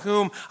Lord, for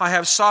whom I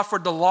have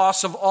suffered the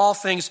loss of all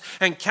things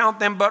and count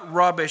them but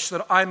rubbish,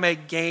 that I may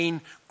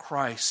gain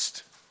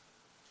Christ.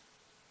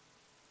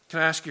 Can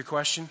I ask you a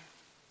question?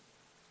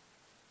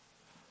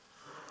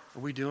 Are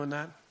we doing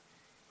that?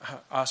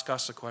 Ask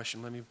us a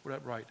question. Let me put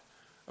it right.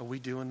 Are we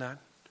doing that?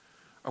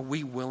 Are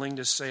we willing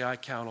to say, I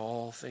count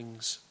all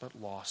things but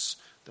loss,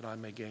 that I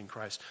may gain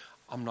Christ?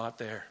 I'm not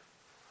there.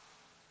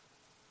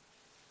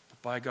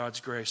 But by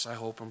God's grace, I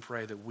hope and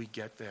pray that we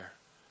get there.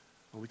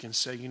 And we can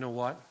say, you know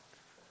what?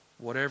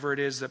 Whatever it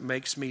is that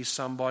makes me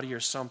somebody or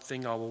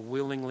something, I will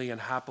willingly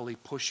and happily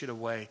push it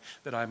away,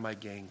 that I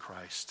might gain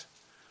Christ.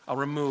 I'll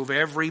remove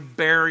every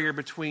barrier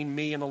between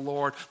me and the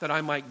Lord, that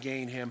I might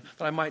gain him,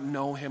 that I might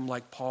know him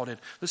like Paul did.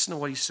 Listen to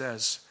what he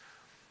says.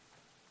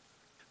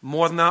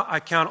 More than that,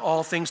 I count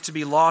all things to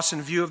be lost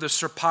in view of the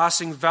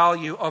surpassing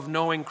value of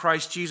knowing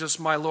Christ Jesus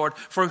my Lord,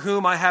 for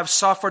whom I have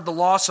suffered the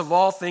loss of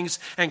all things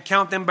and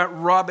count them but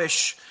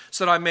rubbish,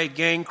 so that I may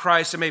gain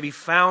Christ and may be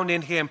found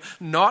in him,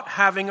 not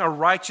having a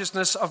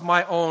righteousness of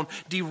my own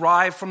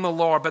derived from the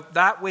law, but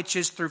that which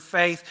is through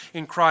faith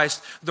in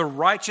Christ, the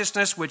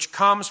righteousness which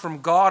comes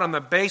from God on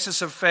the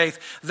basis of faith,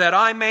 that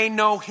I may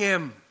know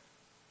him.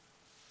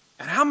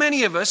 And how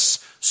many of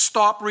us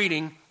stop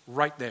reading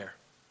right there?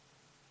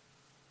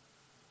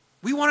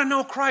 We want to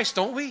know Christ,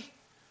 don't we?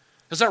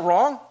 Is that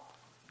wrong?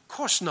 Of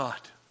course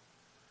not.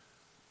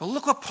 But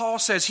look what Paul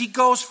says. He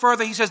goes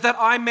further. He says, that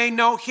I may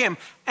know him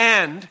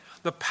and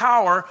the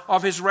power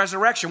of his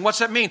resurrection. What's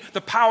that mean?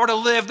 The power to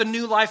live the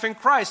new life in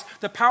Christ.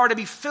 The power to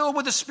be filled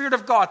with the Spirit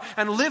of God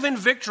and live in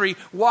victory,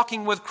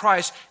 walking with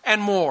Christ,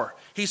 and more.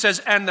 He says,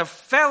 and the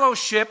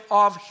fellowship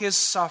of his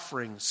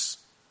sufferings.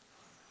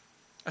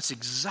 That's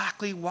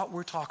exactly what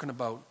we're talking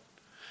about.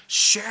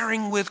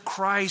 Sharing with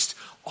Christ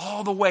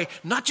all the way.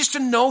 Not just to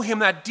know him,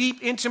 that deep,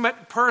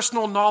 intimate,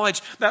 personal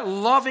knowledge, that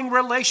loving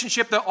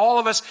relationship that all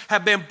of us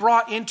have been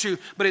brought into.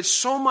 But it's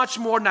so much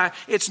more than that.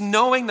 It's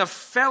knowing the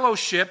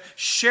fellowship,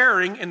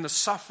 sharing in the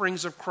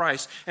sufferings of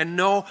Christ. And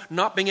no,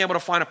 not being able to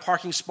find a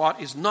parking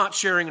spot is not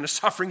sharing in the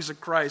sufferings of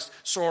Christ.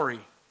 Sorry.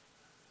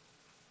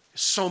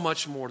 It's so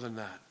much more than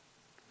that.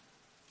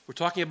 We're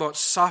talking about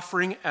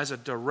suffering as a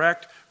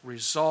direct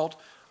result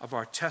of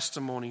our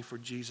testimony for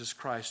Jesus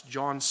Christ.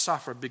 John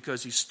suffered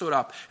because he stood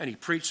up and he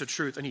preached the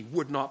truth and he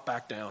would not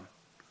back down.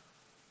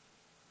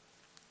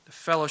 The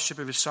fellowship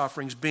of his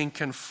sufferings, being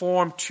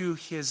conformed to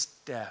his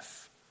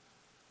death.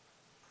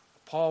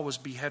 Paul was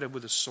beheaded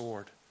with a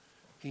sword.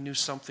 He knew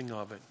something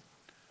of it.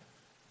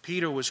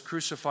 Peter was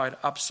crucified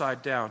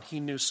upside down. He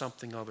knew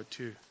something of it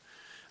too.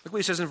 Look what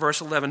he says in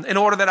verse 11. In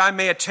order that I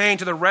may attain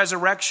to the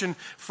resurrection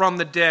from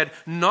the dead.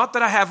 Not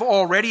that I have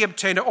already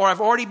obtained it or have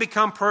already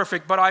become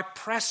perfect, but I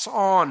press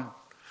on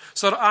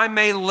so that I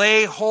may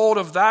lay hold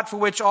of that for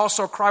which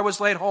also Christ was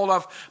laid hold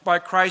of by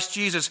Christ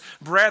Jesus.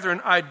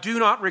 Brethren, I do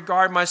not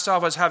regard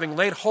myself as having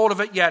laid hold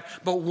of it yet,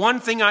 but one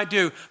thing I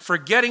do,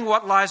 forgetting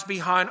what lies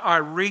behind, I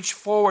reach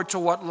forward to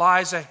what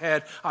lies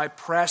ahead. I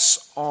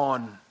press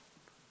on.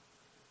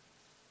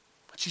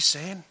 What's he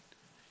saying?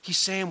 He's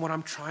saying what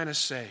I'm trying to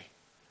say.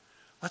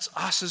 Let's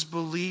us as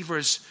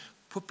believers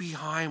put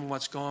behind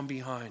what's gone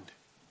behind.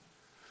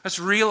 Let's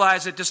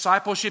realize that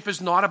discipleship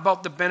is not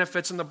about the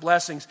benefits and the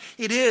blessings.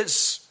 It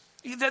is.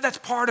 That's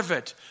part of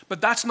it,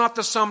 but that's not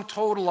the sum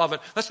total of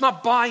it. Let's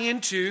not buy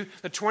into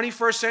the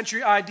 21st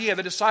century idea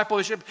that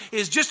discipleship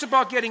is just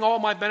about getting all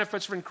my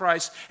benefits from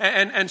Christ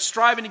and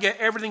striving to get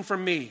everything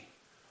from me.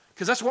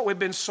 Because that's what we've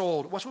been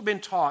sold, what we've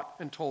been taught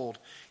and told.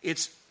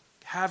 It's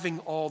having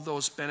all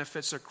those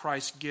benefits that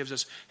Christ gives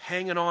us,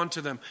 hanging on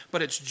to them,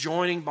 but it's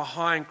joining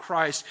behind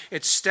Christ.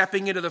 It's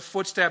stepping into the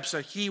footsteps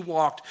that he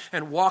walked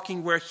and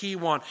walking where he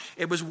went.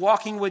 It was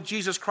walking with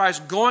Jesus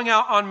Christ, going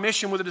out on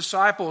mission with the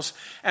disciples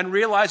and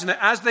realizing that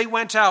as they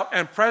went out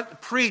and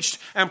preached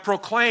and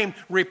proclaimed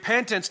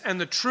repentance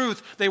and the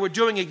truth, they were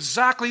doing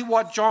exactly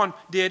what John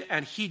did,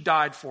 and he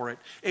died for it.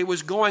 It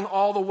was going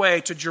all the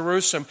way to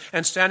Jerusalem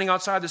and standing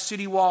outside the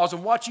city walls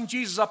and watching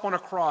Jesus up on a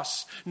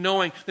cross,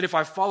 knowing that if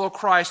I follow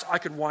Christ,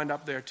 I could wind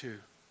up there too.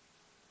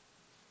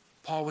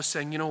 Paul was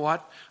saying, you know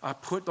what? I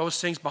put those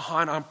things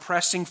behind. I'm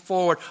pressing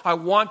forward. I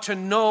want to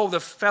know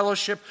the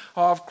fellowship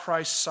of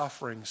Christ's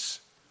sufferings.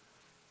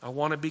 I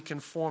want to be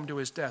conformed to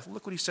his death.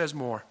 Look what he says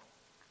more.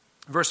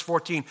 Verse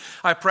 14,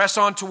 I press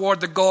on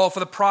toward the goal for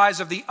the prize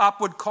of the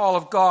upward call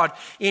of God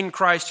in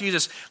Christ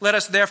Jesus. Let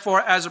us therefore,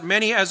 as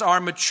many as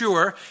are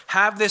mature,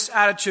 have this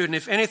attitude. And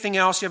if anything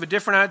else, you have a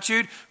different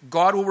attitude,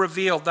 God will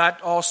reveal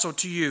that also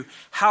to you.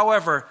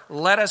 However,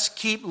 let us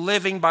keep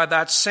living by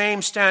that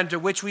same standard to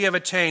which we have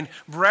attained.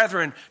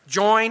 Brethren,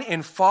 join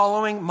in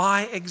following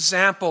my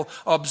example.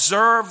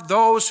 Observe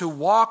those who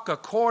walk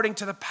according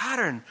to the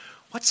pattern.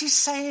 What's he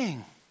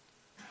saying?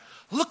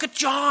 Look at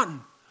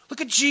John. Look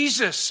at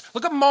Jesus.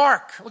 Look at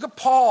Mark. Look at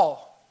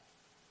Paul.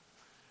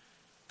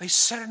 They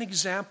set an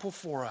example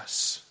for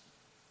us.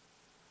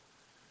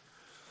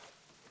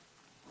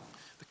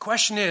 The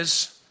question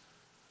is,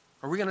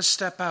 are we going to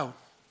step out?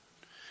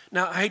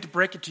 Now, I hate to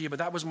break it to you, but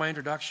that was my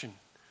introduction.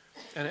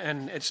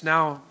 And it's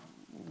now,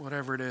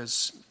 whatever it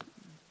is,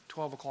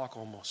 12 o'clock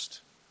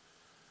almost.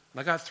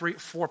 And I got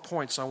 4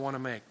 points I want to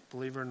make,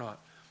 believe it or not.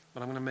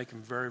 But I'm going to make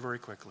them very, very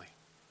quickly.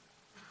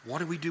 What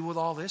do we do with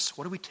all this?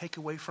 What do we take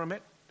away from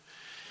it?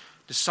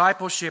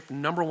 Discipleship,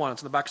 number one,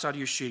 it's on the back side of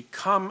your sheet.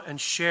 Come and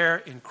share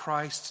in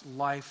Christ's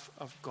life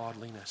of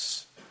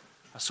godliness.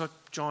 That's what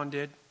John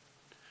did.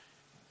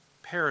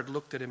 Herod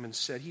looked at him and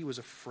said he was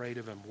afraid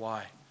of him.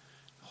 Why?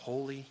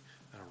 Holy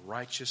and a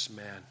righteous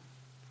man.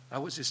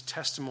 That was his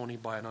testimony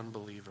by an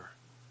unbeliever.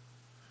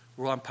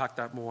 We'll unpack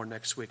that more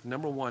next week.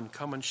 Number one,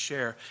 come and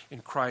share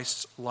in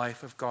Christ's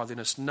life of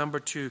godliness.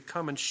 Number two,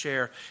 come and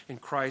share in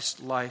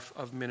Christ's life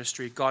of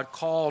ministry. God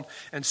called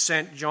and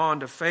sent John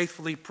to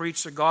faithfully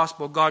preach the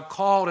gospel. God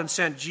called and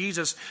sent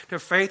Jesus to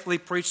faithfully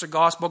preach the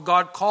gospel.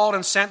 God called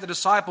and sent the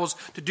disciples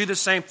to do the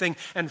same thing.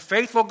 And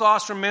faithful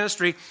gospel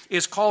ministry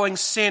is calling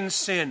sin,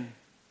 sin.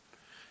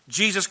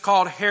 Jesus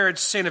called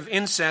Herod's sin of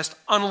incest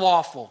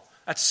unlawful.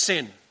 That's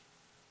sin.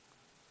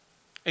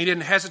 And he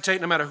didn't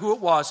hesitate no matter who it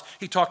was.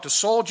 He talked to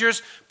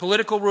soldiers,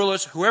 political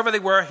rulers, whoever they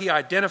were. He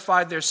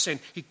identified their sin.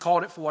 He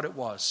called it for what it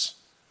was.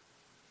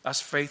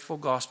 That's faithful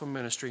gospel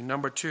ministry.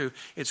 Number two,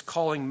 it's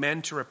calling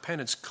men to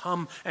repentance.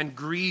 Come and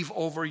grieve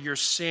over your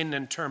sin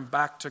and turn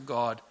back to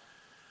God.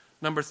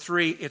 Number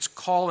three, it's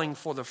calling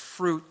for the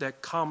fruit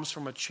that comes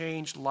from a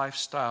changed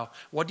lifestyle.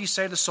 What do you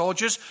say to the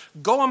soldiers?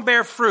 Go and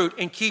bear fruit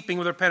in keeping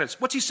with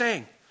repentance. What's he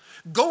saying?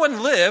 Go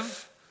and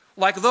live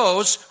like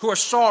those who are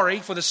sorry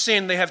for the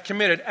sin they have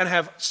committed and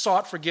have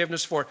sought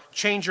forgiveness for.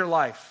 Change your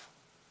life.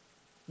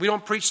 We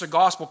don't preach the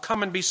gospel.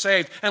 Come and be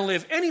saved and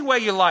live any way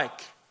you like.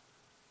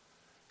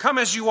 Come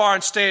as you are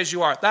and stay as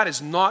you are. That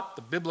is not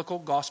the biblical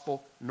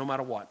gospel, no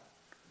matter what.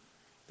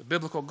 The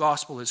biblical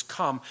gospel is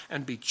come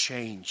and be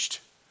changed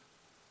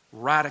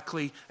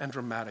radically and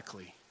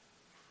dramatically.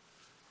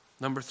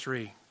 Number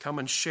three, come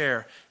and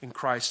share in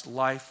Christ's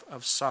life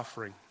of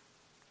suffering.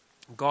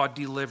 God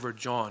delivered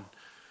John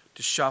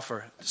to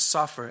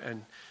suffer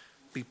and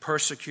be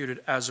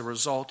persecuted as a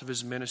result of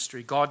his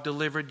ministry. God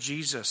delivered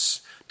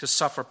Jesus to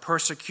suffer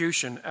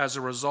persecution as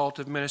a result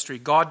of ministry.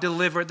 God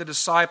delivered the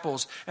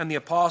disciples and the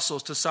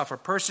apostles to suffer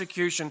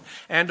persecution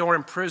and or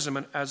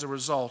imprisonment as a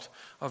result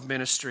of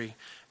ministry.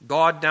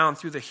 God, down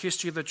through the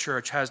history of the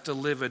church, has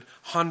delivered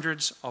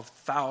hundreds of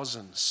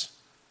thousands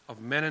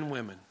of men and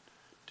women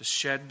to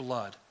shed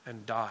blood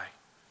and die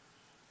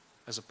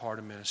as a part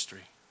of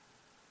ministry.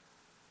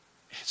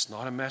 It's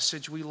not a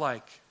message we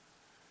like.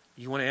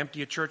 You want to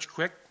empty a church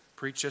quick?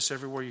 Preach this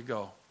everywhere you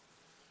go.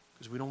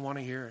 Because we don't want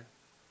to hear it.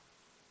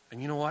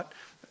 And you know what?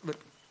 Look,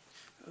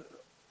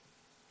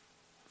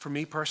 for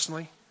me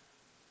personally,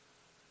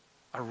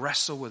 I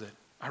wrestle with it.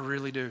 I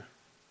really do.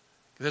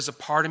 There's a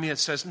part of me that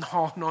says,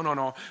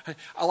 no.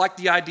 I like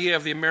the idea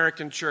of the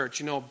American church.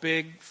 You know,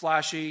 big,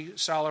 flashy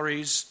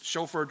salaries,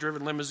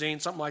 chauffeur-driven limousine,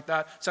 something like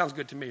that. Sounds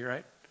good to me,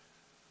 right?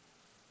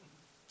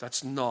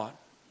 That's not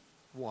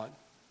what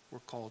we're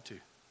called to.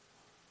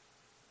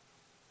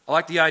 I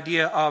like the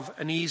idea of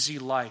an easy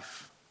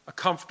life, a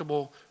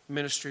comfortable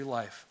ministry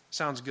life.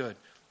 Sounds good.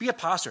 Be a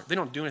pastor. They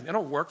don't do anything. They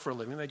don't work for a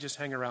living. They just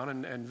hang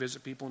around and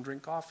visit people and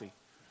drink coffee.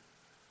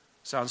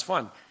 Sounds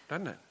fun,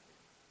 doesn't it?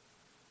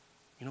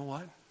 You know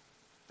what?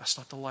 That's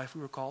not the life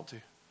we were called to.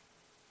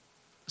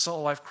 That's not the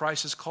life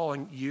Christ is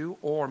calling you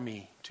or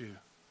me to.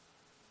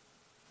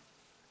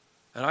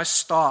 And I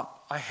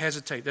stop, I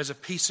hesitate. There's a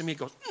piece of me that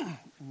goes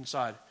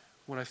inside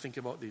when I think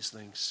about these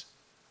things.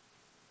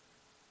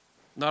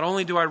 Not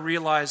only do I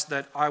realize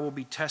that I will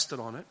be tested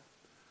on it,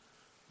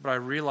 but I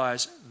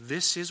realize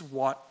this is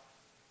what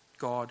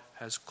God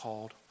has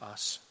called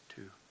us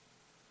to.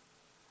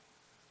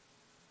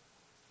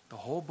 The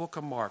whole book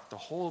of Mark, the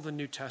whole of the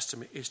New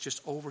Testament is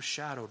just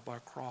overshadowed by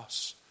a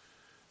cross.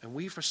 And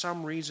we, for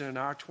some reason, in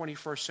our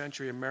 21st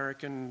century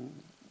American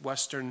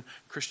Western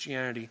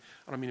Christianity,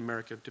 I don't mean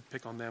America to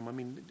pick on them, I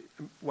mean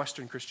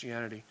Western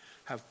Christianity,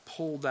 have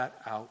pulled that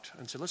out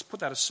and said, let's put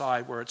that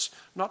aside where it's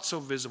not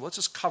so visible. Let's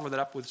just cover that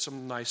up with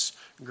some nice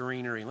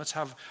greenery. Let's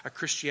have a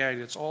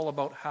Christianity that's all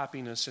about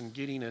happiness and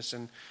giddiness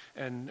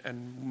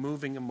and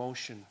moving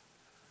emotion.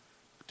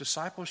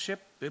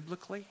 Discipleship,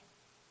 biblically,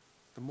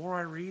 the more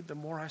I read, the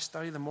more I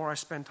study, the more I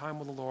spend time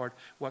with the Lord,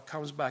 what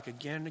comes back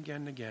again and again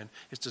and again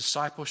is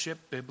discipleship,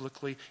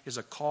 biblically, is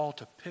a call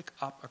to pick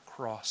up a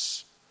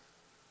cross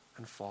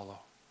and follow.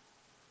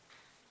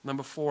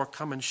 Number 4,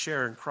 come and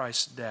share in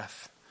Christ's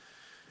death.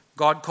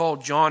 God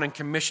called John and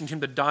commissioned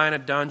him to die in a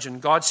dungeon.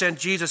 God sent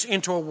Jesus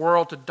into a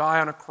world to die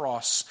on a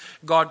cross.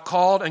 God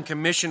called and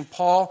commissioned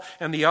Paul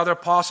and the other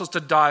apostles to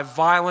die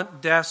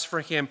violent deaths for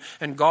him.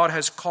 And God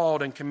has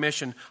called and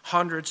commissioned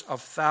hundreds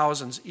of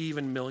thousands,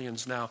 even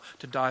millions now,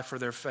 to die for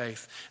their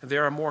faith. And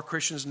there are more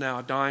Christians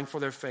now dying for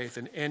their faith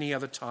than any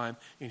other time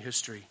in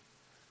history.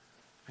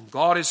 And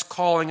God is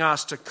calling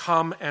us to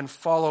come and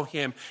follow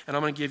him. And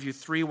I'm going to give you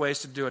 3 ways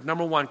to do it.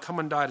 Number 1, come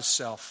and die to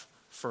self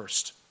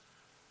first.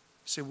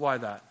 You say, why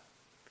that?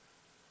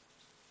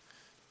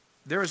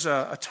 There was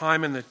a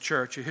time in the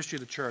church, a history of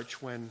the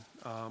church, when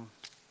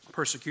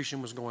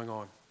persecution was going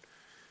on.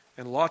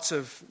 And lots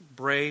of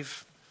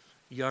brave,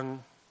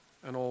 young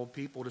and old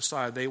people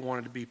decided they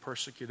wanted to be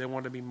persecuted. They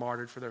wanted to be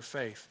martyred for their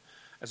faith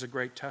as a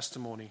great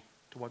testimony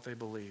to what they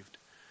believed.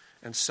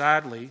 And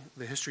sadly,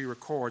 the history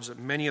records that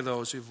many of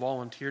those who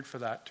volunteered for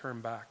that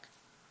turned back.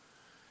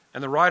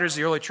 And the writers of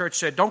the early church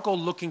said, don't go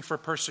looking for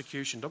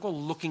persecution. Don't go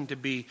looking to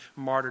be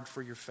martyred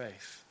for your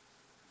faith.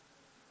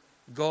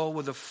 Go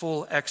with a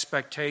full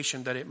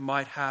expectation that it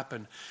might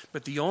happen.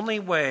 But the only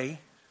way,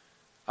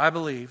 I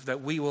believe,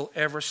 that we will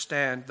ever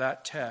stand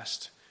that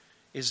test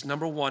is,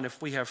 number 1,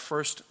 if we have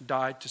first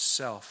died to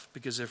self.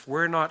 Because if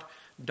we're not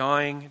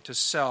dying to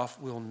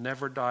self, we'll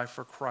never die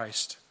for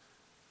Christ.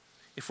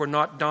 If we're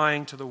not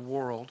dying to the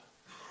world,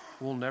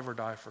 we'll never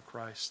die for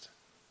Christ.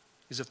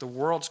 Because if the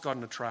world's got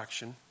an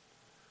attraction,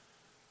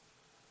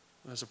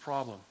 there's a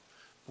problem.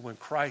 But when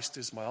Christ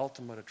is my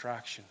ultimate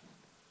attraction,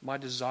 my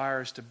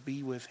desire is to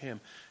be with him.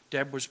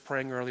 Deb was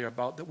praying earlier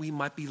about that we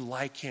might be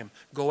like him.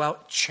 Go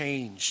out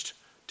changed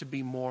to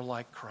be more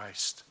like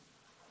Christ.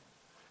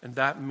 And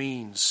that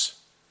means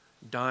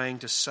dying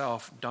to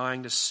self,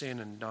 dying to sin,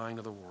 and dying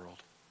to the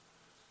world.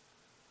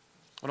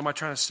 What am I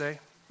trying to say?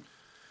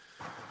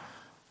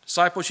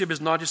 Discipleship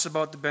is not just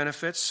about the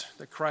benefits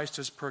that Christ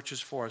has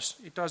purchased for us.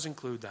 It does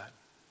include that.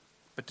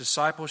 But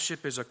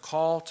discipleship is a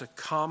call to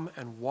come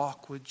and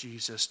walk with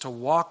Jesus, to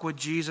walk with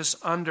Jesus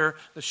under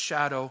the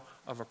shadow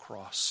of a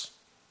cross.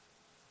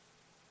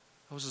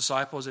 Those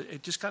disciples,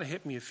 it just kind of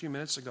hit me a few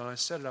minutes ago, and I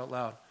said it out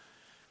loud.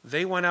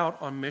 They went out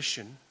on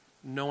mission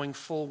knowing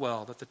full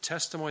well that the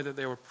testimony that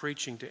they were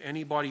preaching to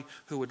anybody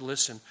who would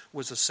listen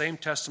was the same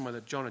testimony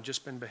that John had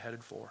just been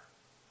beheaded for.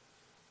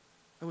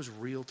 It was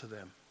real to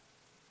them.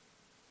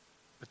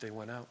 But they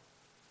went out.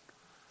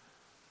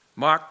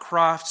 Mark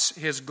crafts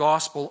his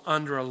gospel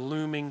under a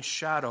looming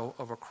shadow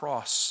of a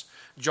cross.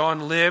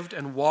 John lived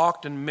and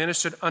walked and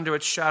ministered under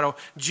its shadow.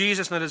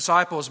 Jesus and the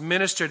disciples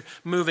ministered,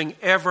 moving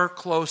ever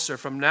closer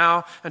from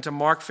now until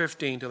Mark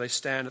 15 till they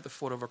stand at the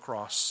foot of a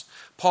cross.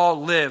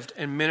 Paul lived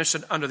and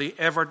ministered under the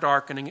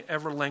ever-darkening,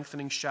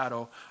 ever-lengthening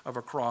shadow of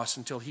a cross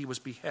until he was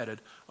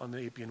beheaded on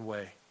the Appian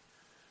Way.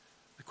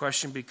 The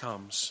question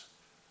becomes,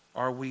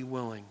 are we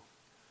willing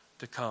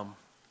to come,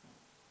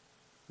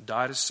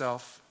 die to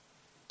self,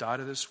 die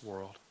to this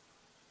world,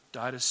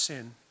 die to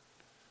sin,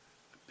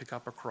 pick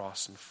up a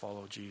cross and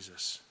follow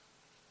Jesus?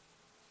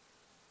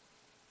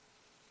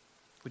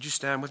 Would you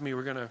stand with me?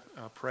 We're going to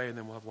pray and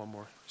then we'll have one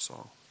more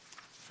song.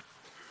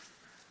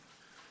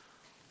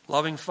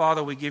 Loving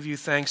Father, we give you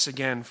thanks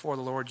again for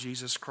the Lord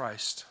Jesus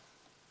Christ.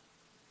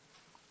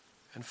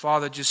 And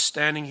Father, just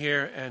standing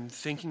here and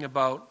thinking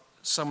about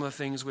some of the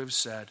things we've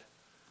said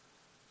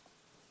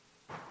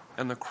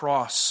and the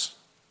cross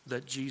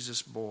that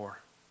Jesus bore,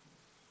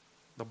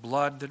 the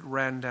blood that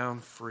ran down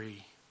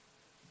free.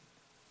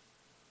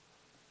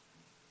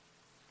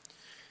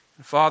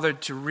 And Father,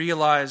 to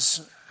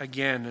realize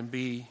again and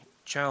be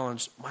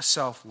challenged,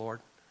 myself,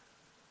 Lord,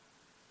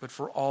 but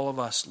for all of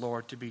us,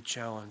 Lord, to be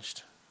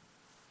challenged.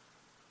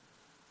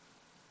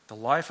 The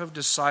life of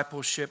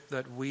discipleship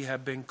that we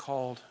have been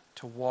called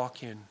to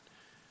walk in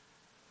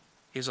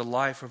is a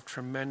life of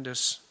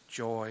tremendous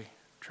joy,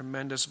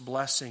 tremendous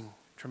blessing,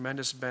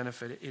 tremendous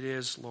benefit. It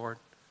is, Lord.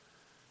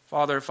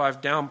 Father, if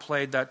I've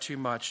downplayed that too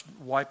much,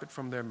 wipe it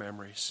from their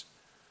memories.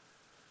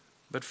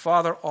 But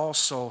Father,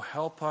 also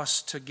help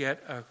us to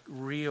get a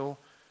real,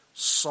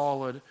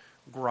 solid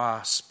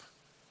grasp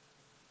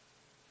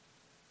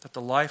that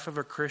the life of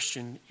a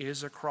Christian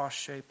is a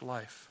cross-shaped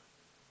life.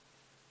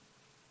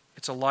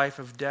 It's a life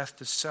of death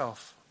to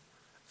self.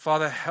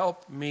 Father,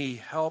 help me,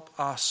 help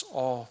us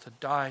all to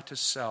die to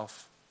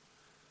self,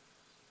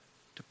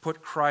 to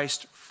put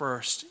Christ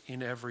first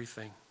in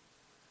everything.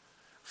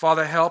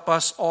 Father, help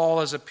us all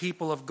as a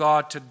people of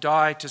God to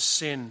die to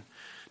sin,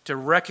 to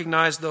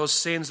recognize those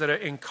sins that are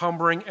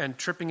encumbering and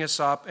tripping us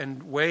up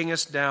and weighing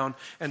us down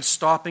and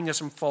stopping us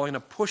from falling, to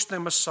push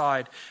them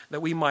aside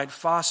that we might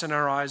fasten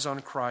our eyes on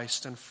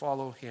Christ and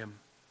follow Him.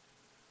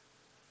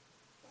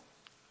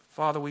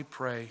 Father, we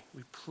pray,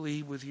 we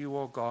plead with you,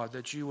 O God,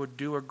 that you would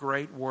do a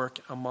great work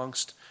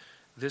amongst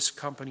this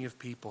company of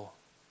people.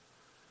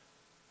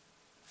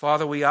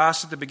 Father, we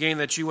ask at the beginning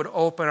that you would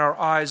open our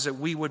eyes, that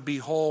we would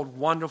behold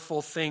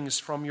wonderful things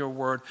from your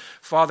word.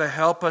 Father,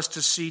 help us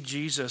to see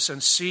Jesus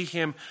and see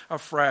him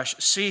afresh.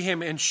 See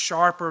him in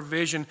sharper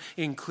vision,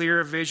 in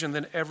clearer vision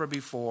than ever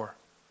before.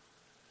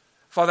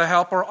 Father,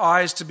 help our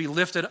eyes to be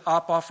lifted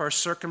up off our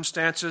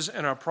circumstances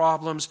and our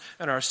problems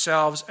and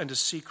ourselves and to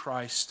see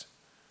Christ.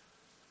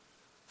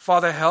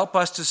 Father, help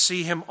us to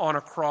see him on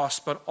a cross,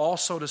 but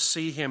also to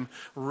see him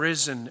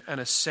risen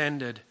and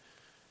ascended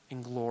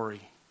in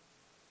glory.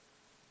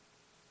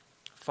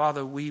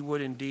 Father, we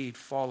would indeed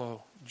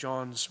follow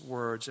John's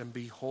words and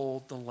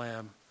behold the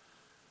Lamb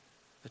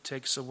that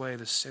takes away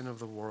the sin of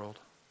the world.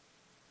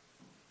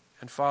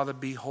 And Father,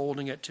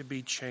 beholding it to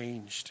be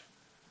changed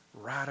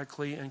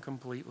radically and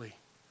completely.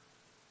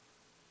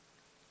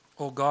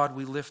 Oh God,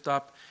 we lift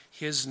up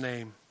his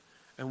name.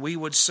 And we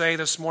would say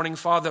this morning,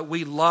 Father, that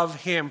we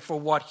love him for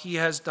what he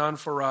has done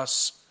for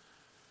us.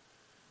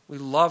 We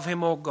love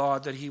him, oh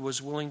God, that he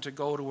was willing to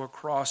go to a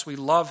cross. We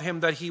love him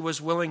that he was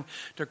willing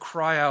to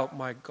cry out,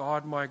 my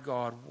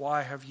God,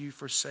 why have you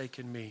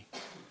forsaken me?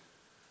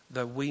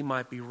 That we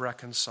might be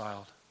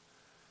reconciled.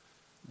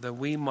 That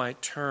we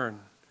might turn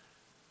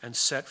and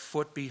set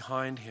foot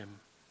behind him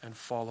and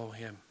follow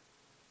him.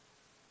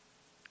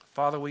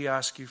 Father, we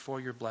ask you for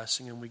your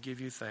blessing and we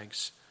give you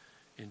thanks.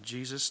 In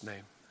Jesus'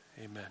 name,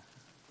 amen.